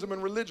 legalism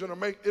and religion,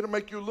 it'll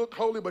make you look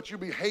holy, but you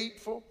be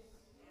hateful.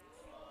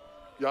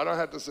 Y'all don't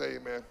have to say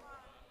amen.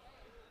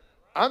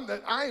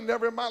 I ain't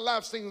never in my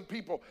life seen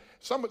people,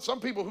 some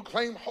people who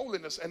claim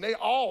holiness, and they're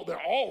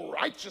all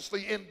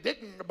righteously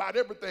indignant about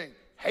everything,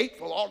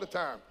 hateful all the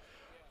time.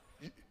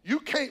 You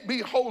can't be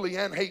holy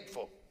and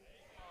hateful.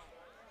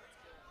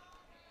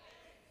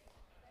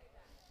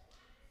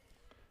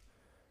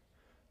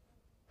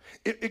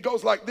 It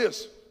goes like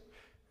this.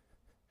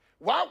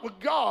 Why would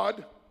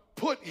God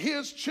put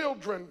his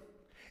children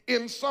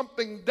in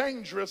something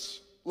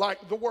dangerous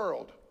like the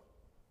world?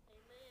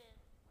 Amen.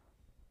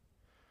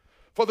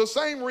 For the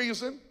same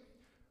reason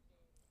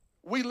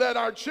we let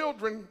our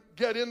children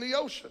get in the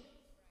ocean,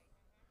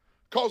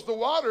 because the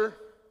water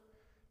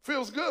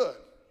feels good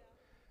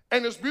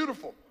and it's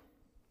beautiful,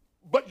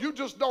 but you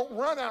just don't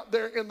run out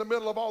there in the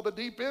middle of all the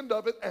deep end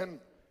of it and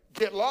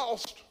get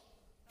lost.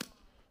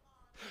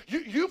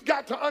 You've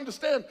got to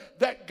understand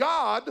that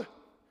God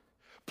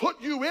put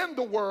you in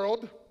the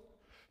world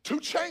to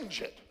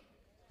change it.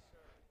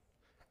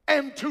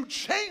 And to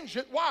change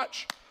it,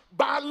 watch,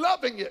 by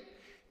loving it.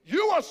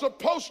 You are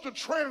supposed to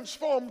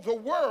transform the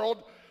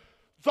world.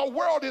 The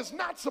world is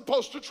not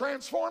supposed to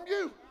transform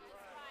you.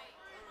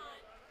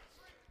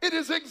 It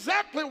is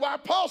exactly why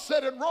Paul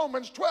said in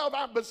Romans 12,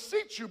 I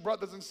beseech you,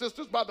 brothers and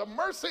sisters, by the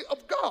mercy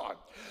of God,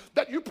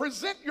 that you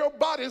present your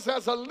bodies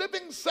as a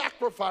living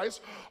sacrifice,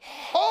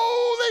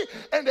 holy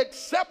and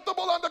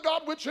acceptable unto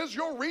God, which is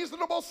your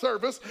reasonable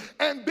service,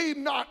 and be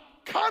not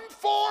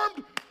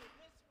conformed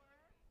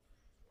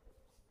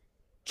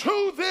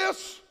to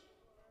this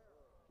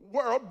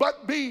world,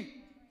 but be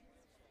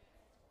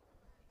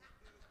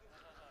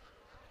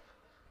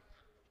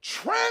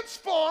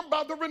transformed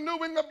by the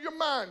renewing of your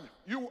mind.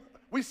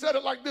 We said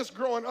it like this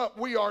growing up.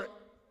 We are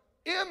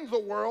in the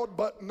world,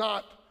 but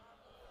not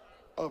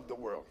of the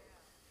world.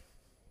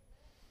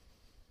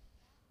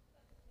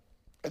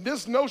 And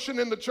this notion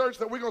in the church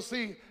that we're going to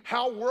see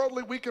how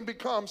worldly we can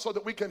become so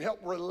that we can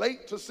help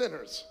relate to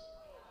sinners.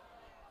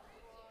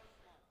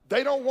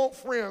 They don't want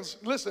friends.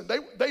 Listen,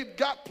 they've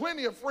got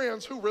plenty of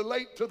friends who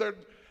relate to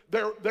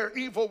their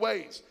evil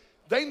ways.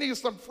 They need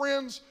some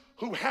friends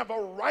who have a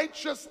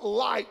righteous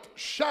light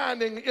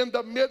shining in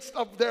the midst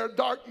of their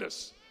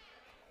darkness.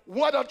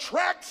 What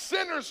attracts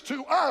sinners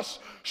to us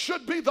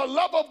should be the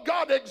love of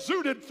God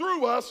exuded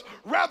through us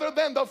rather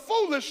than the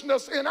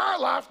foolishness in our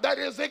life that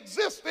is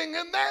existing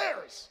in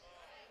theirs.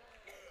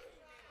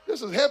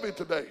 This is heavy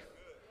today.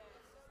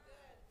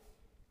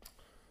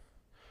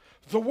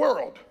 The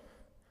world.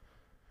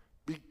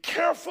 Be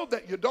careful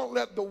that you don't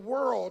let the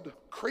world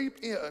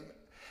creep in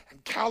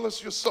and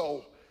callous your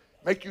soul,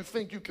 make you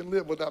think you can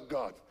live without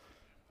God.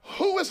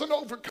 Who is an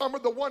overcomer?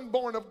 The one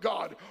born of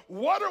God.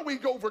 What are we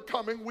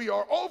overcoming? We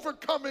are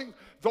overcoming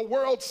the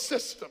world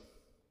system.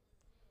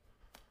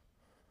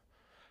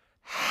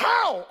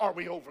 How are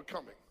we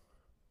overcoming?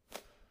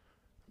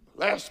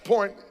 Last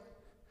point,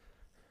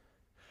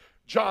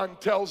 John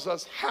tells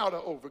us how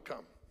to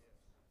overcome.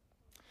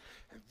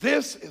 And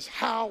this is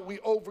how we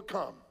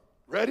overcome.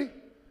 Ready?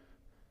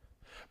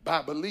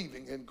 By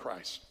believing in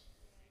Christ.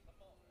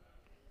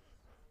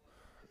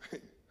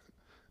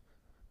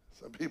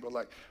 Some people are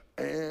like,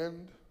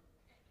 and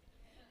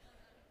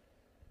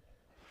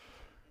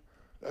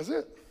that's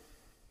it.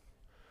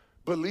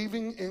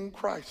 Believing in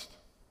Christ.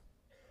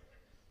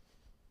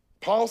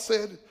 Paul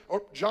said,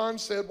 or John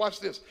said, watch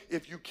this,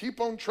 if you keep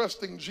on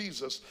trusting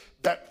Jesus,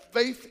 that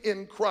faith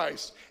in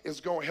Christ is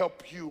going to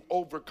help you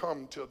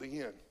overcome till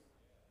the end.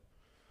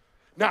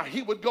 Now,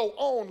 he would go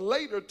on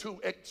later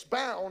to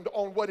expound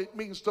on what it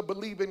means to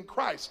believe in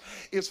Christ.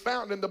 It's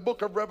found in the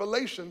book of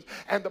Revelation,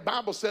 and the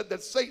Bible said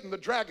that Satan, the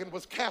dragon,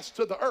 was cast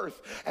to the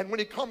earth. And when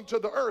he come to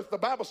the earth, the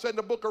Bible said in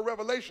the book of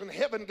Revelation,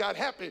 heaven got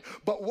happy,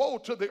 but woe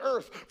to the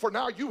earth, for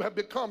now you have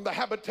become the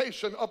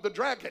habitation of the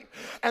dragon.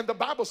 And the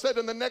Bible said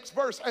in the next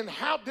verse, and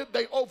how did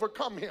they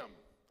overcome him?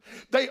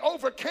 They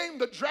overcame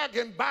the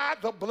dragon by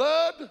the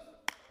blood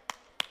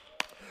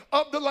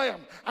of the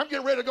Lamb. I'm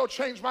getting ready to go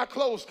change my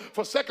clothes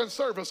for second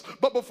service.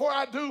 But before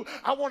I do,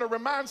 I want to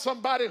remind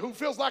somebody who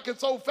feels like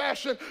it's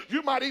old-fashioned.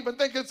 You might even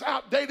think it's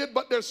outdated,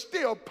 but there's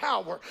still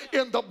power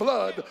in the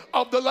blood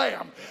of the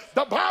Lamb.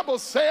 The Bible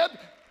said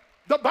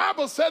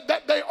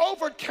that they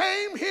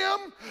overcame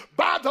him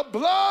by the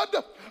blood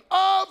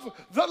of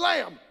the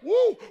Lamb.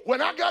 Woo!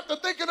 When I got to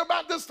thinking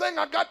about this thing,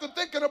 I got to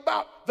thinking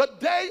about the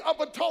Day of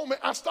Atonement.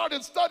 I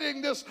started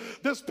studying this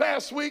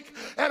past week,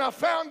 and I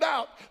found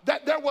out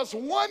that there was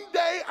one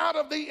day out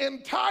of the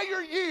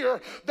entire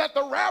year that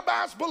the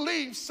rabbis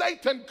believed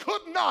Satan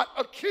could not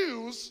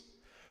accuse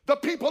the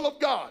people of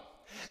God.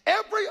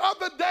 Every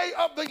other day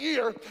of the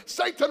year,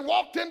 Satan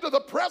walked into the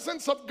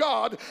presence of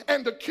God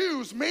and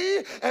accused me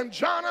and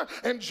Jonna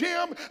and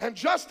Jim and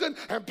Justin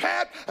and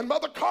Pat and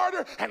Mother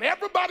Carter and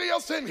everybody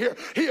else in here.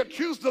 He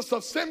accused us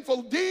of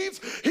sinful deeds.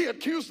 He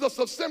accused us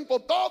of sinful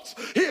thoughts.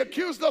 He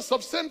accused us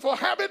of sinful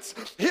habits.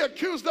 He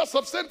accused us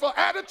of sinful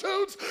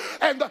attitudes.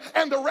 And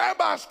the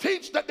rabbis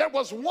teach that there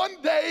was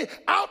one day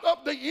out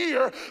of the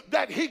year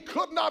that he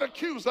could not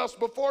accuse us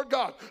before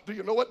God. Do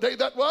you know what day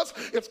that was?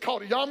 It's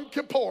called Yom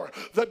Kippur,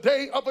 the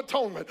Day of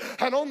Atonement.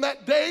 And on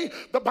that day,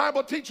 the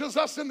Bible teaches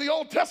us in the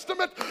Old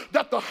Testament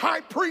that the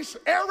high priest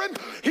Aaron,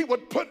 he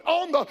would put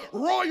on the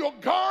royal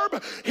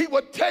garb, he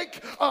would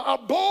take a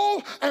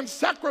bull and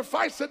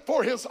sacrifice it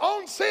for his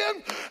own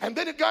sin, and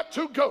then he got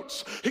two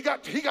goats. He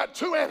got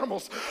two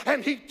animals,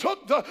 and he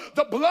took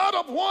the blood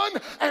of one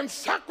and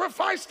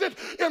sacrificed it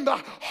in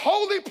the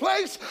holy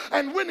place,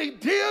 and when he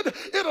did,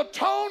 it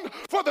atoned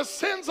for the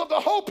sins of the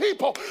whole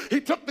people.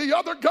 He took the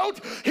other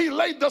goat, he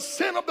laid the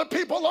sin of the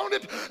people on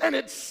it, and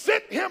it sent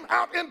him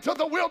out into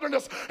the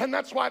wilderness. And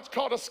that's why it's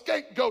called a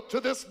scapegoat to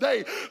this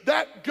day.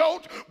 That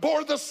goat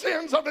bore the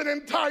sins of an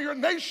entire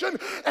nation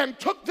and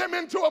took them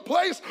into a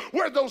place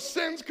where those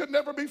sins could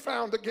never be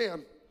found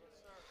again.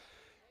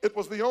 It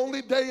was the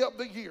only day of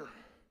the year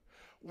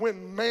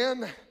when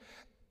men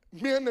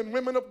and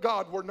women of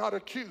God were not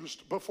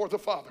accused before the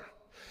Father.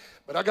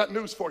 But I got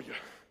news for you.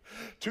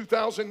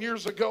 2,000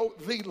 years ago,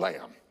 the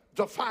Lamb,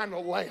 the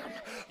final Lamb,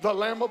 the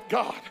Lamb of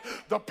God,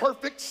 the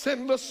perfect,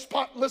 sinless,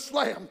 spotless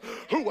Lamb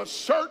who was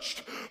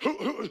searched,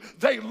 who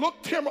they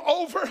looked him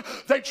over,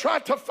 they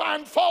tried to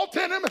find fault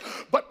in him,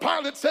 but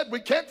Pilate said, we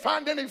can't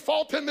find any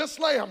fault in this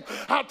Lamb.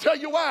 I'll tell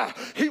you why.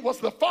 He was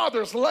the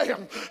Father's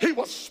Lamb. He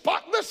was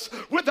spotless,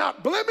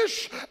 without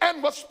blemish,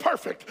 and was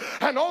perfect.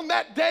 And on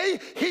that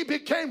day, he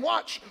became,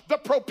 watch, the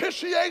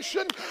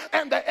propitiation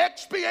and the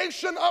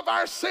expiation of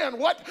our sin.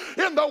 What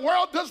in the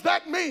world does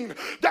that mean?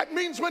 That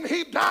means when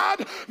he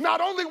died, not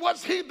only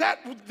was he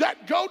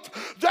that goat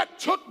that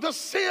took the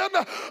sin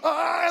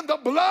and the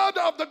blood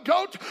of the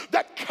goat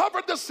that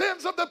covered the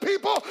sins of the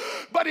people,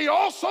 but he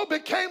also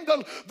became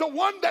the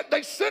one that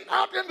they sent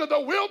out into the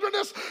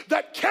wilderness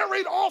that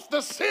carried off the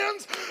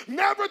sins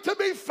never to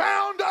be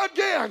found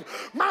again.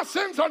 My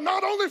sins are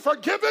not only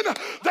forgiven,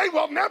 they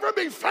will never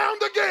be found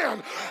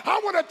again.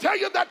 I want to tell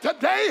you that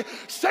today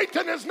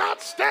Satan is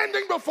not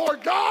standing before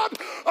God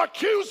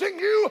accusing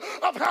you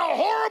of how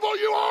horrible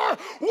you are.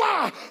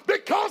 Why?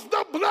 Because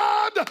the blood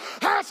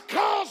has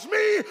caused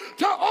me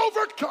to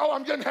overcome. Oh,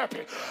 I'm getting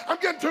happy. I'm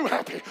getting too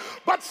happy.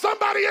 But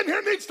somebody in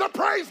here needs to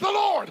praise the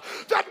Lord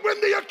that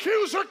when the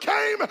accuser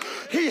came,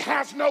 he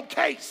has no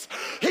case.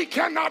 He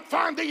cannot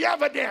find the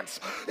evidence.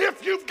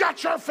 If you've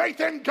got your faith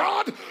in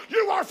God,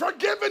 you are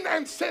forgiven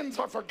and sins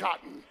are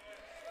forgotten.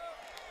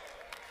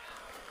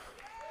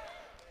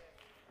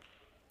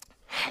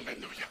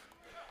 Hallelujah.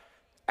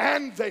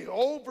 And they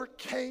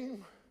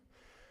overcame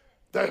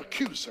the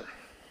accuser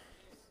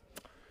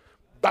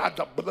by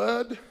the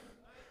blood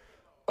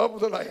of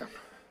the Lamb.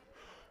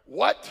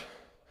 What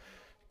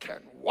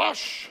can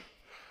wash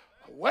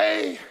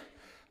away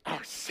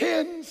our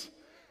sins?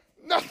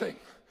 Nothing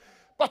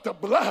but the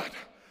blood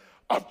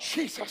of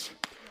Jesus.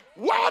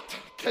 What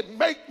can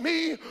make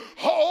me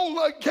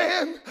whole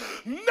again?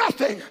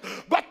 Nothing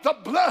but the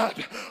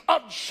blood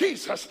of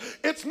Jesus.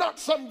 It's not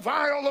some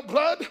vial of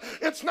blood.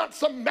 It's not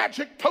some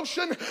magic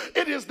potion.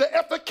 It is the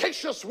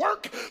efficacious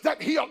work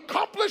that he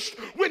accomplished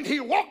when he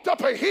walked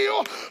up a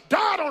hill,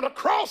 died on a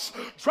cross,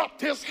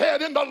 dropped his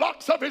head in the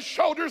locks of his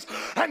shoulders,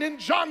 and in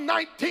John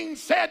 19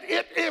 said,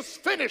 it is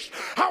finished.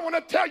 I want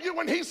to tell you,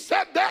 when he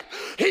said that,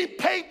 he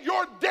paid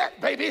your debt,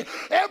 baby.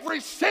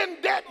 Every sin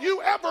debt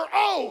you ever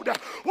owed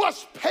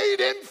was paid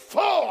in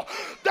full.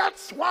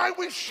 That's why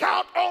we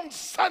shout on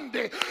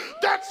Sunday.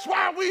 That's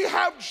why we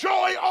have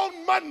joy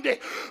on Monday.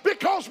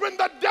 Because when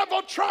the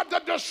devil tried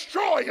to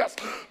destroy us,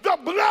 the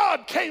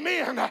blood came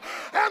in,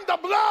 and the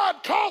blood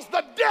caused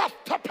the death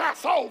to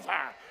pass over.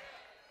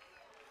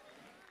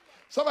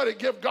 Somebody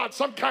give God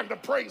some kind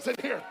of praise in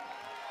here.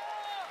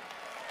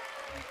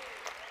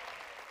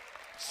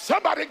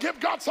 Somebody give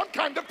God some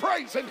kind of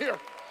praise in here.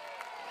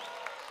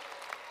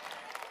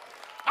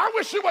 I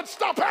wish you would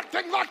stop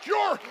acting like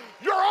your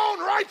own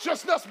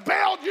righteousness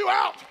bailed you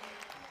out.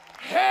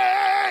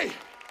 Hey,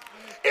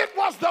 It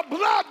was the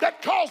blood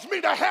that caused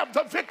me to have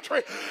the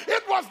victory.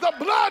 It was the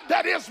blood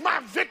that is my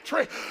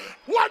victory.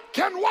 What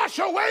can wash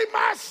away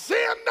my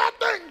sin?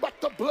 Nothing but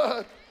the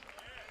blood.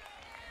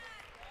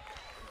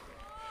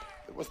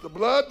 It was the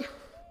blood.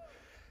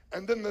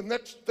 And then the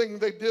next thing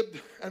they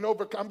did and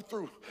overcome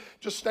through,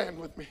 just stand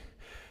with me.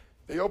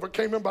 They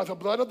overcame him by the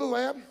blood of the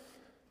Lamb,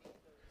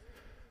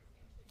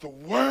 the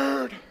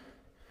word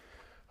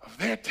of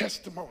their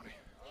testimony.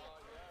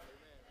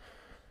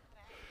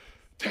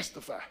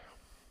 Testify.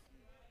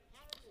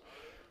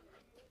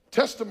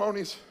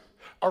 Testimonies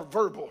are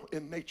verbal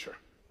in nature.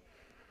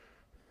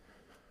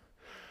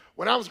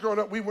 When I was growing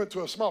up, we went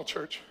to a small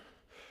church.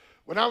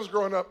 When I was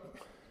growing up,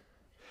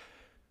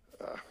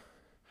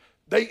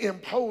 they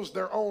imposed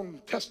their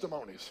own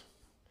testimonies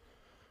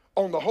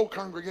on the whole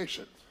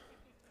congregation,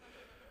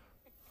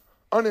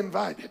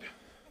 uninvited.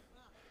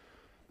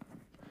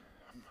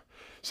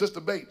 Sister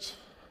Bates,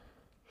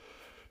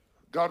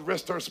 God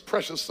rest her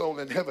precious soul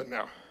in heaven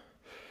now,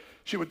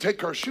 she would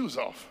take her shoes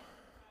off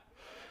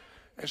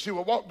and she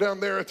would walk down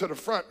there to the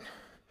front,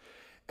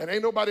 and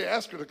ain't nobody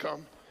asked her to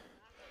come.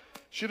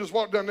 She just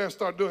walked down there and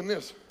started doing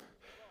this.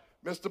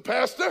 Mr.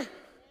 Pastor,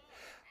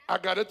 I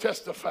got to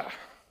testify.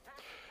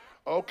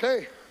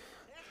 Okay.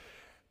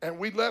 And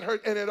we let her,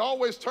 and it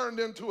always turned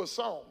into a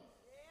song.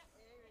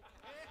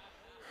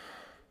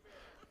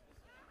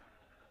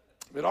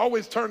 It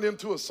always turned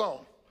into a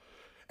song.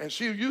 And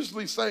she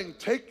usually sang,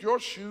 take your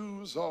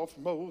shoes off,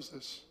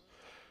 Moses.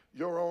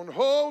 You're on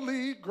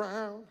holy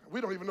ground.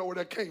 We don't even know where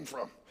that came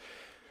from.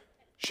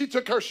 She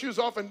took her shoes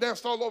off and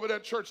danced all over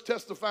that church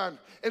testifying.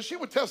 And she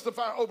would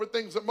testify over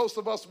things that most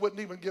of us wouldn't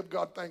even give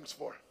God thanks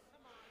for.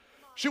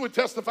 She would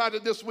testify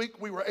that this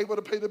week we were able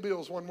to pay the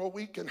bills one more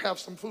week and have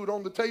some food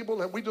on the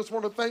table, and we just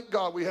want to thank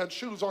God we had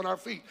shoes on our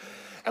feet.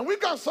 And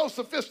we've got so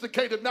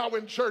sophisticated now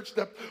in church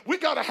that we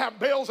got to have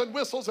bells and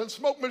whistles and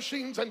smoke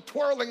machines and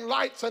twirling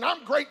lights, and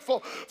I'm grateful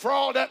for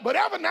all that. But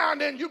every now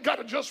and then you got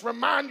to just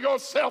remind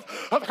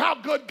yourself of how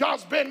good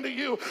God's been to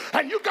you,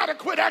 and you got to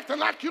quit acting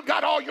like you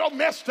got all your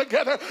mess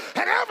together.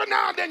 And every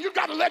now and then you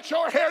got to let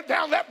your hair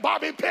down, let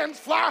bobby pins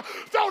fly,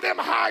 throw them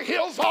high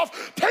heels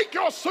off, take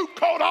your suit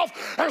coat off,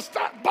 and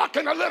start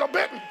bucking a little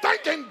bit and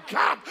thanking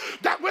God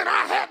that when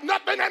I had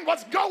nothing and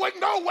was going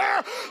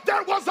nowhere,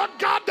 there was a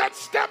God that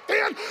stepped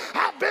in.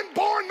 I've been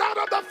born not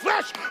of the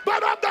flesh,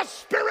 but of the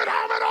Spirit.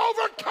 I'm an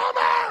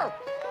overcomer.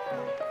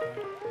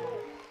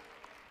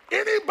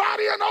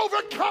 Anybody an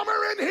overcomer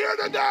in here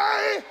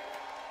today?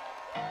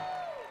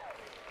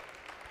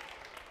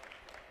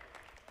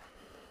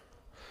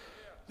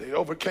 They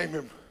overcame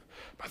him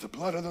by the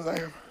blood of the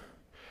Lamb,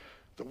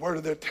 the word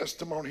of their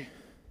testimony.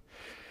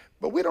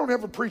 But we don't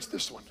ever preach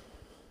this one.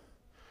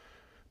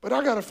 But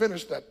I got to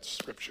finish that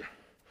scripture,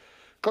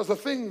 because the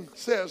thing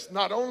says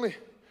not only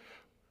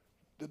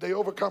did they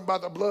overcome by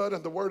the blood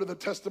and the word of the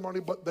testimony,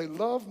 but they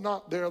loved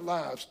not their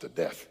lives to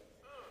death.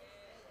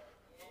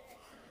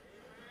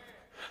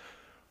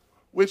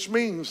 Which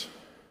means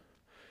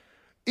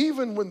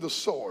even when the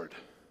sword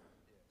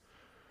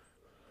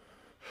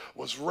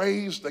was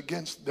raised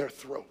against their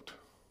throat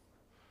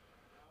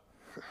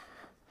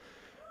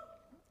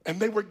and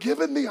they were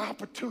given the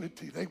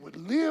opportunity, they would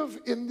live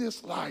in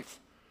this life.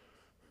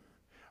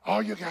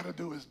 All you got to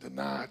do is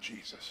deny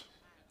Jesus.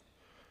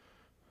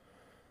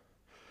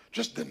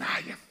 Just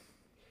deny him.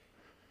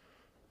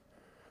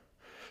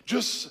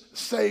 Just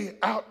say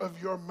out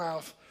of your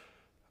mouth,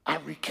 I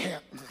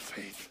recant my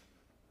faith.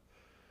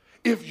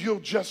 If you'll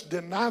just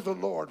deny the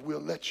Lord, we'll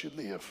let you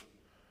live.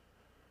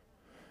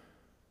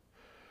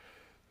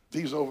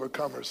 These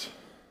overcomers,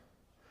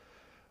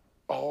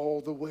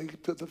 all the way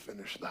to the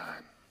finish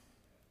line.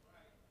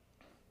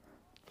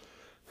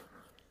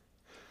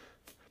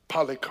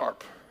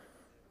 Polycarp,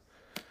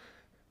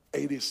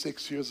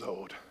 86 years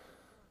old.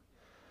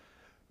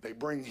 They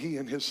bring he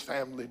and his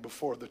family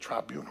before the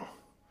tribunal,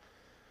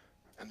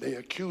 and they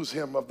accuse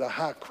him of the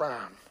high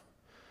crime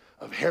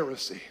of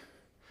heresy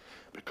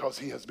because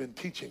he has been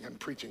teaching and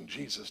preaching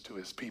Jesus to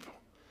his people.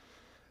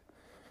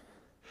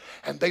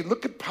 And they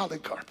look at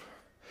Polycarp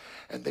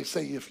and they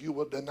say, if you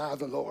will deny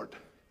the Lord,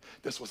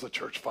 this was a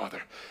church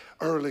father,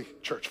 early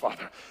church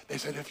father. They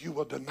said, if you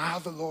will deny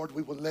the Lord,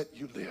 we will let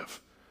you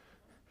live.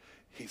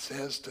 He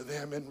says to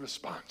them in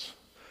response,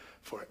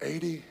 for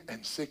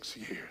 86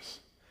 years,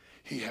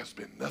 he has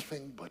been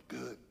nothing but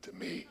good to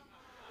me.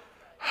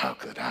 How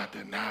could I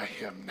deny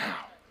him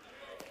now?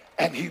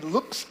 And he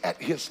looks at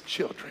his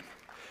children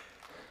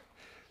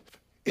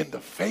in the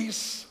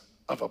face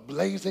of a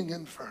blazing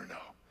inferno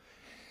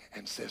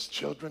and says,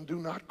 children, do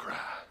not cry.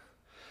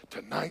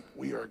 Tonight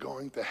we are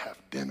going to have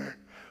dinner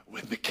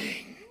with the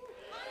King.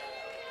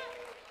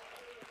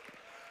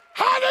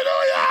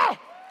 Hallelujah!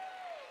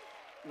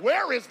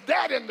 Where is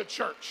that in the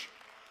church?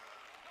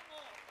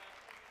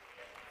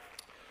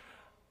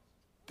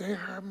 They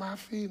hurt my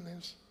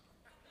feelings.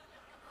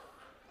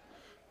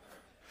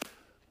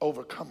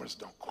 Overcomers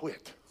don't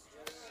quit.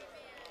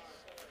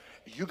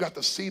 you got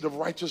the seed of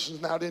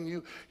righteousness out in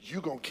you,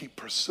 you're going to keep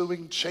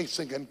pursuing,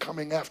 chasing, and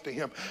coming after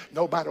him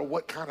no matter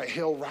what kind of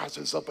hell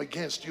rises up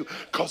against you,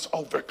 because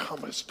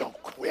overcomers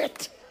don't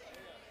quit.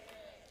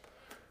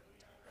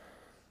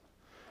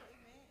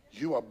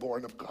 You are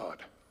born of God.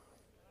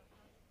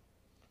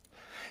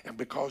 And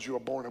because you are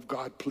born of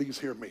God, please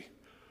hear me,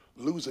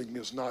 losing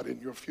is not in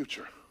your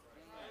future.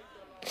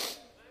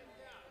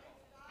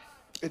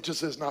 It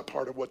just is not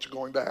part of what's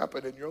going to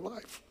happen in your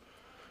life.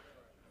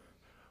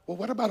 Well,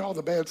 what about all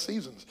the bad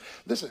seasons?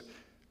 Listen,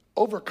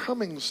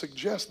 overcoming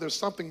suggests there's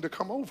something to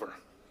come over.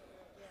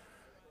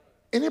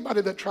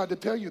 Anybody that tried to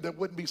tell you there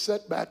wouldn't be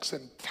setbacks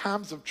and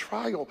times of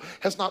trial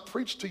has not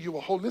preached to you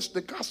a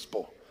holistic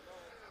gospel.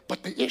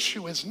 But the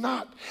issue is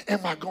not,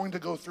 am I going to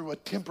go through a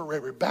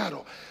temporary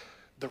battle?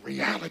 The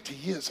reality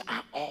is,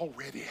 I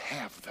already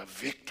have the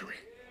victory.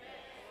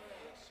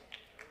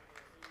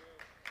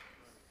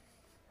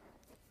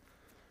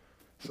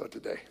 So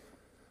today,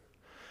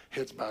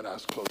 heads bowed,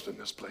 eyes closed in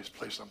this place.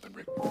 Play something,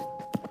 Rick.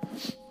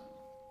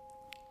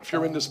 If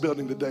you're in this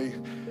building today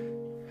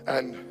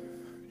and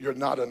you're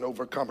not an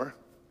overcomer,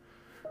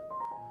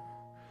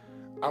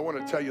 I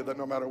want to tell you that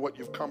no matter what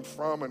you've come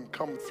from and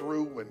come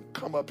through and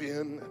come up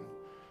in and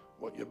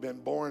what you've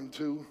been born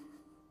to,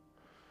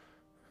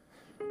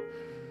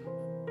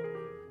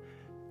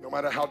 no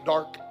matter how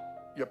dark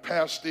your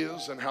past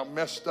is and how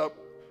messed up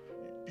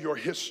your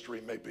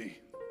history may be,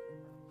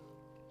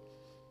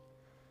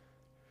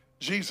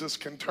 Jesus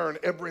can turn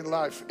every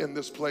life in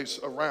this place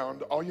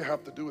around. All you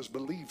have to do is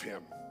believe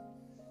him.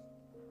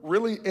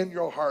 Really, in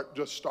your heart,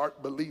 just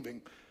start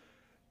believing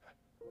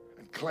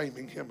and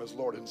claiming him as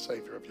Lord and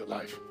Savior of your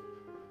life.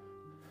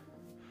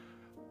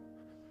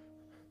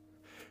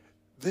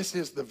 This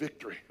is the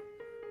victory.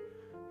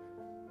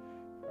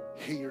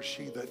 He or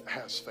she that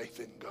has faith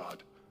in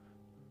God.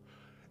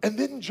 And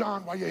then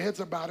John, while your heads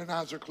are bowed and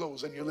eyes are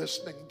closed and you're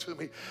listening to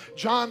me,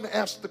 John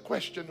asked the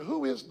question,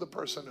 who is the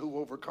person who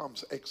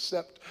overcomes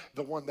except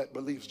the one that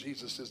believes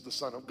Jesus is the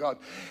Son of God?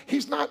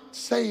 He's not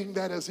saying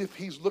that as if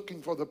he's looking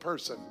for the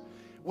person.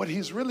 What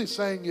he's really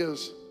saying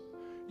is,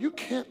 you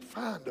can't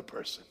find a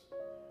person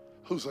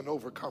who's an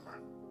overcomer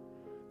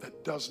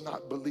that does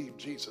not believe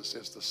Jesus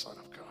is the Son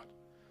of God.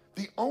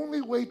 The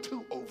only way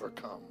to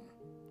overcome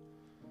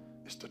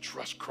is to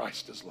trust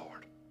Christ as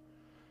Lord.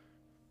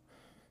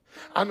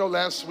 I know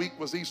last week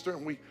was Easter,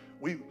 and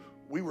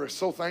we were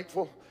so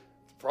thankful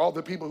for all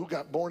the people who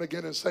got born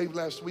again and saved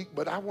last week,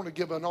 but I want to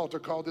give an altar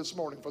call this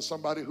morning for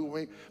somebody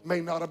who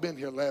may not have been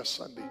here last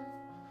Sunday.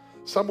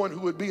 Someone who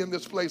would be in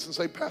this place and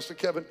say, Pastor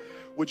Kevin,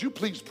 would you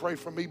please pray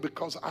for me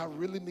because I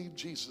really need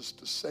Jesus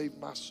to save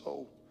my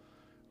soul.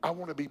 I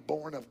want to be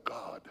born of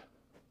God.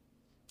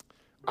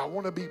 I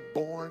want to be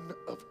born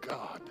of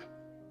God.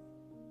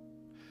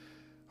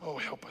 Oh,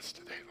 help us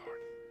today, Lord.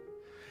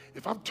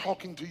 If I'm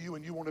talking to you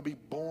and you want to be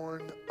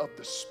born of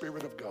the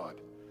Spirit of God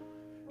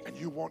and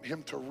you want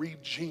him to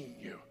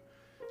regene you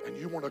and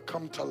you want to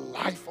come to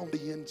life on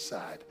the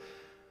inside,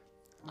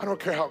 I don't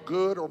care how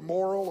good or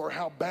moral or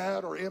how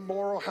bad or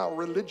immoral, how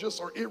religious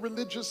or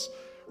irreligious,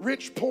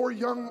 rich, poor,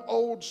 young,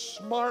 old,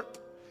 smart,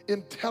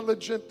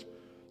 intelligent,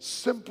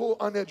 simple,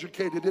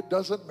 uneducated, it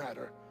doesn't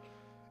matter.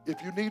 If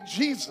you need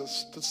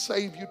Jesus to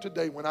save you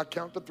today, when I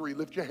count to 3,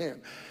 lift your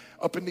hand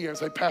up in the air and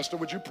say, Pastor,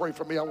 would you pray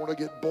for me? I want to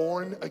get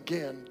born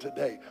again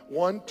today.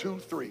 1, 2,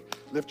 3.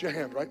 Lift your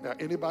hand right now.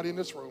 Anybody in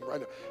this room right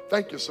now?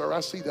 Thank you, sir. I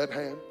see that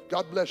hand.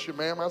 God bless you,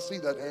 ma'am. I see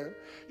that hand.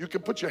 You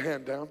can put your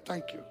hand down.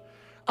 Thank you.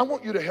 I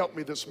want you to help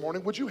me this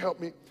morning. Would you help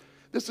me?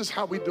 This is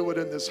how we do it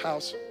in this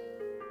house.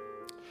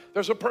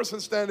 There's a person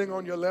standing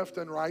on your left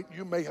and right.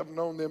 You may have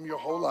known them your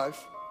whole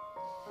life.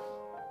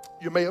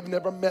 You may have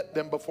never met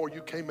them before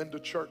you came into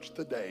church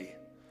today.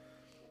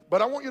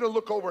 But I want you to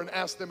look over and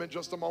ask them in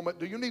just a moment,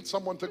 do you need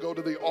someone to go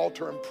to the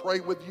altar and pray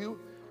with you?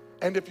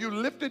 And if you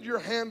lifted your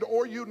hand,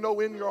 or you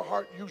know in your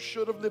heart you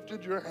should have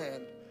lifted your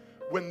hand,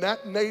 when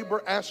that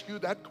neighbor asks you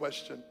that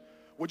question,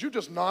 would you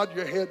just nod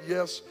your head,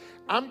 yes?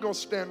 I'm going to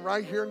stand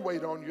right here and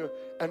wait on you,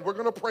 and we're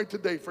going to pray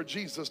today for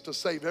Jesus to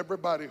save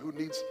everybody who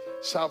needs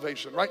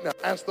salvation. Right now,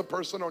 ask the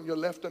person on your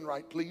left and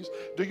right, please.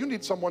 Do you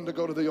need someone to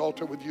go to the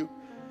altar with you?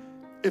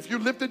 If you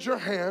lifted your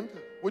hand,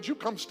 would you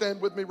come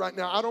stand with me right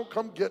now? I don't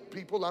come get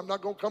people. I'm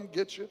not going to come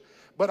get you.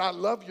 But I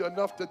love you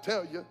enough to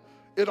tell you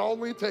it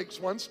only takes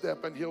one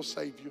step and he'll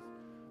save you.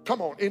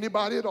 Come on,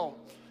 anybody at all.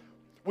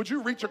 Would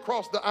you reach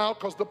across the aisle?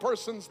 Because the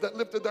persons that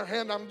lifted their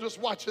hand, I'm just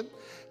watching.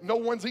 No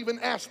one's even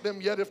asked them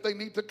yet if they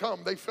need to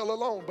come. They feel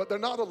alone, but they're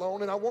not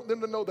alone, and I want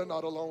them to know they're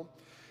not alone.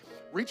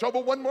 Reach over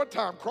one more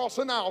time. Cross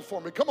an aisle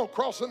for me. Come on,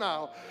 cross an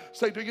aisle.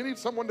 Say, do you need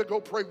someone to go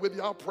pray with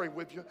you? I'll pray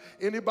with you.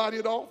 Anybody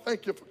at all?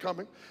 Thank you for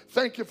coming.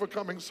 Thank you for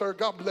coming, sir.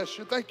 God bless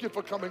you. Thank you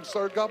for coming,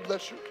 sir. God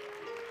bless you.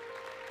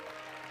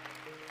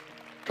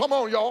 Come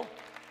on, y'all.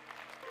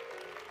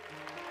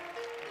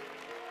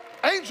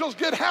 Angels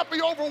get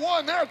happy over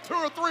one. There are 2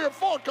 or 3 or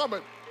 4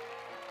 coming.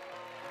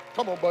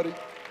 Come on, buddy.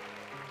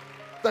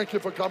 Thank you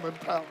for coming,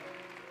 pal.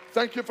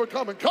 Thank you for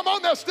coming. Come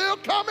on, they're still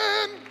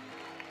coming.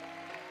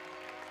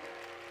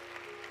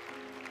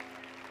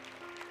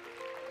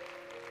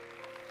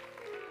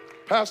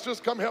 Pastors,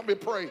 come help me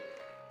pray.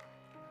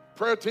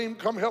 Prayer team,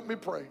 come help me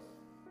pray.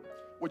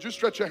 Would you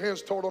stretch your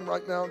hands toward them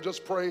right now and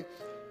just pray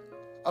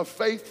a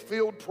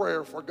faith-filled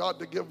prayer for God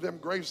to give them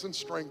grace and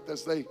strength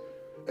as they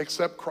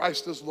accept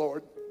Christ as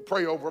Lord?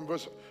 Pray over them for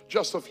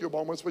just a few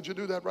moments. Would you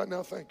do that right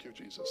now? Thank you,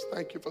 Jesus.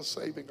 Thank you for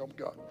saving them,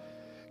 God.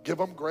 Give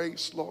them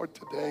grace, Lord,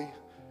 today.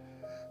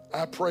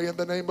 I pray in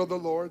the name of the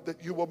Lord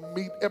that you will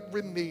meet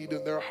every need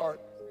in their heart.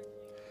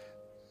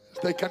 As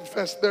they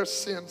confess their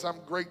sins, I'm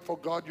grateful,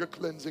 God, you're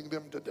cleansing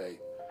them today.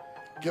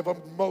 Give them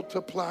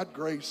multiplied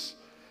grace.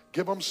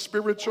 Give them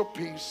spiritual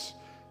peace.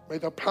 May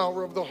the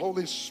power of the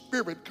Holy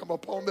Spirit come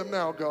upon them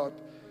now, God,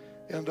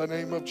 in the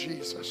name of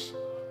Jesus.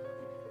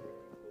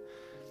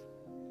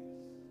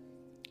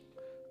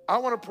 I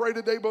want to pray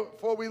today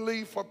before we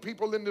leave for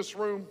people in this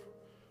room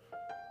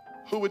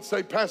who would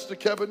say, Pastor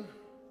Kevin,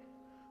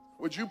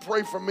 would you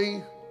pray for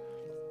me?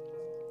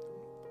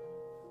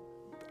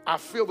 I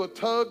feel the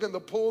tug and the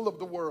pull of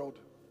the world,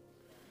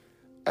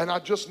 and I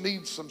just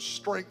need some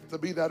strength to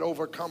be that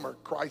overcomer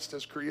Christ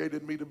has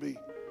created me to be.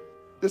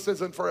 This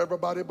isn't for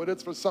everybody, but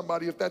it's for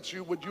somebody. If that's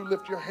you, would you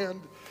lift your hand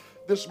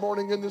this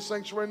morning in this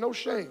sanctuary? No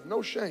shame,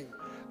 no shame.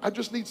 I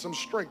just need some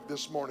strength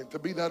this morning to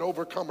be that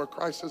overcomer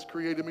Christ has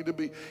created me to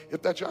be.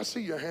 If that's you, I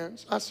see your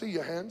hands. I see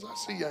your hands. I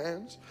see your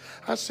hands.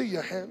 I see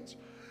your hands.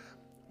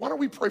 Why don't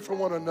we pray for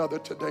one another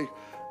today?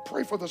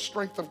 Pray for the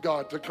strength of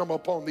God to come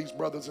upon these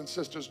brothers and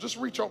sisters. Just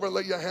reach over and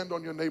lay your hand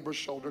on your neighbor's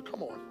shoulder.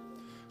 Come on.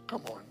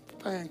 Come on.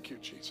 Thank you,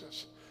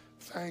 Jesus.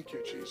 Thank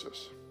you,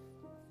 Jesus.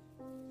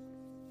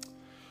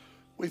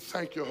 We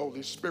thank you,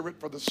 Holy Spirit,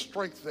 for the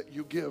strength that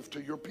you give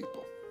to your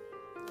people.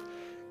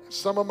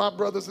 Some of my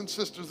brothers and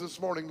sisters this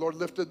morning, Lord,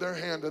 lifted their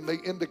hand, and they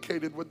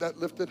indicated with that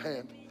lifted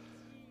hand,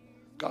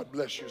 God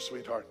bless you,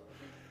 sweetheart.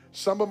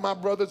 Some of my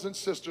brothers and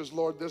sisters,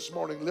 Lord, this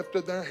morning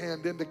lifted their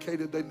hand,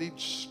 indicated they need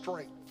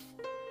strength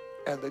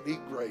and they need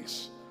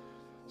grace.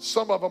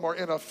 Some of them are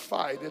in a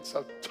fight. It's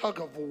a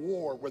tug of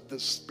war with the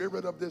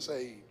spirit of this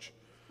age.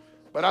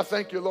 But I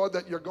thank you, Lord,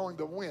 that you're going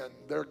to win.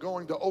 They're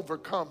going to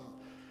overcome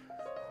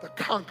the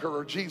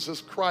conqueror, Jesus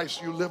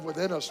Christ. You live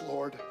within us,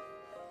 Lord.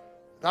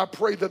 And I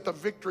pray that the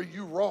victory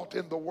you wrought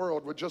in the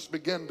world would just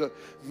begin to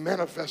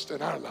manifest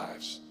in our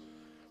lives.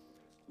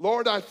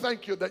 Lord, I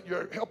thank you that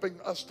you're helping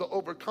us to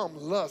overcome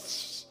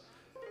lusts,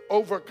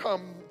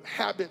 overcome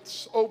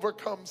habits,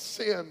 overcome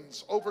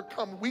sins,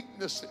 overcome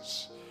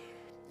weaknesses.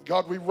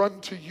 God, we run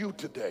to you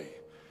today,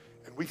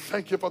 and we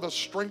thank you for the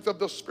strength of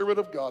the Spirit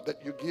of God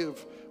that you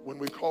give when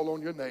we call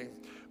on your name.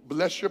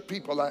 Bless your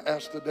people, I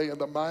ask today, in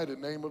the mighty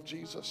name of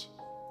Jesus.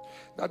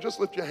 Now just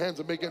lift your hands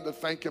and begin to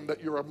thank him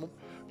that you're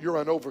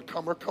an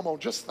overcomer. Come on,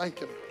 just thank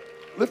him.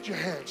 Lift your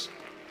hands.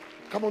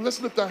 Come on,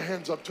 let's lift our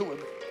hands up to him.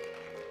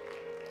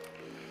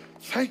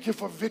 Thank you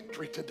for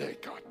victory today,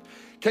 God.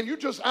 Can you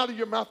just out of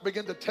your mouth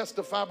begin to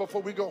testify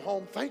before we go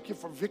home? Thank you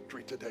for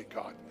victory today,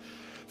 God.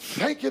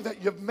 Thank you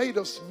that you've made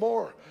us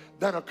more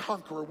than a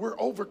conqueror. We're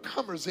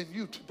overcomers in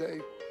you today.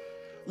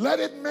 Let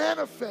it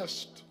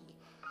manifest.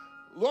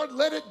 Lord,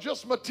 let it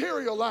just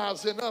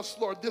materialize in us,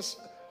 Lord, this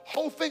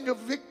whole thing of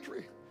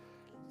victory.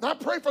 Now I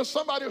pray for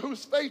somebody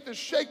whose faith is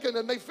shaken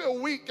and they feel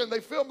weak and they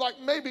feel like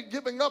maybe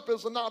giving up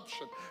is an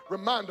option.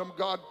 Remind them,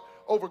 God,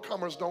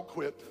 overcomers don't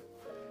quit.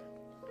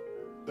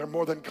 They're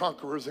more than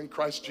conquerors in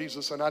Christ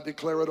Jesus, and I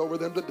declare it over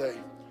them today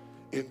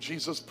in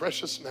Jesus'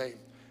 precious name.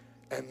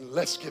 And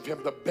let's give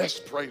him the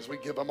best praise we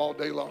give him all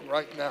day long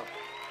right now.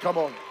 Come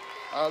on.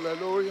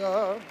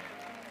 Hallelujah.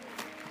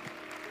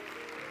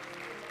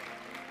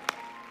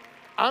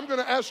 I'm going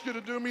to ask you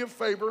to do me a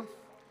favor.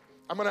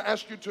 I'm going to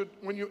ask you to,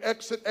 when you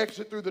exit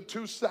through the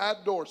two side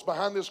doors.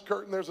 Behind this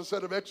curtain, there's a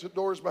set of exit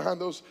doors. Behind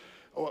those,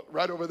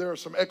 right over there are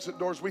some exit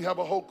doors. We have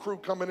a whole crew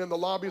coming in the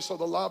lobby, so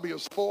the lobby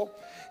is full.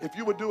 If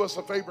you would do us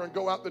a favor and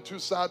go out the two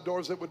side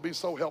doors, it would be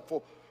so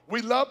helpful.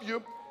 We love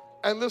you.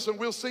 And listen,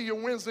 we'll see you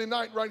Wednesday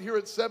night right here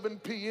at 7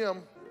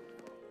 p.m.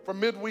 for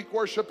midweek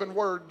worship and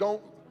word.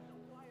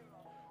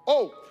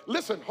 Oh,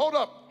 listen, hold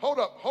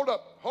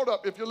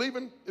up. If you're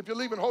leaving,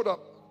 hold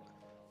up.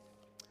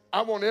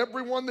 I want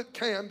everyone that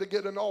can to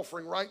get an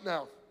offering right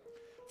now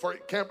for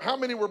camp. How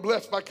many were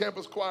blessed by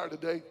Campus Choir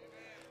today?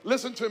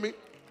 Listen to me.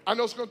 I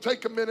know it's going to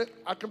take a minute.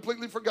 I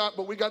completely forgot,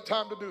 but we got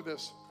time to do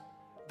this.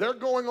 They're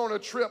going on a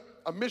trip,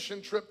 a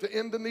mission trip to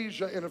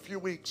Indonesia in a few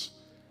weeks,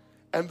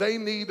 and they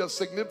need a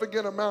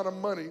significant amount of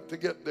money to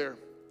get there.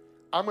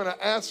 I'm going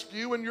to ask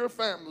you and your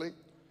family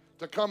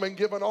to come and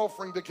give an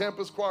offering to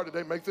Campus Choir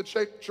today. Make the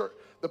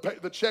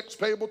checks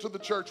payable to the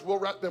church. We'll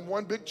write them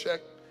one big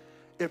check.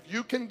 If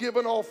you can give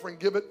an offering,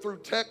 give it through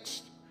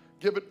text,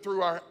 give it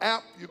through our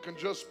app. You can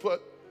just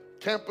put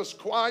Campus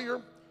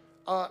Choir,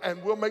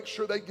 and we'll make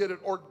sure they get it,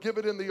 or give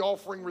it in the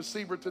offering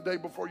receiver today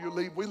before you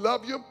leave. We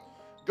love you.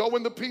 Go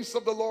in the peace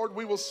of the Lord.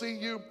 We will see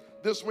you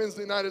this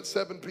Wednesday night at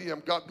 7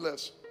 p.m. God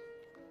bless.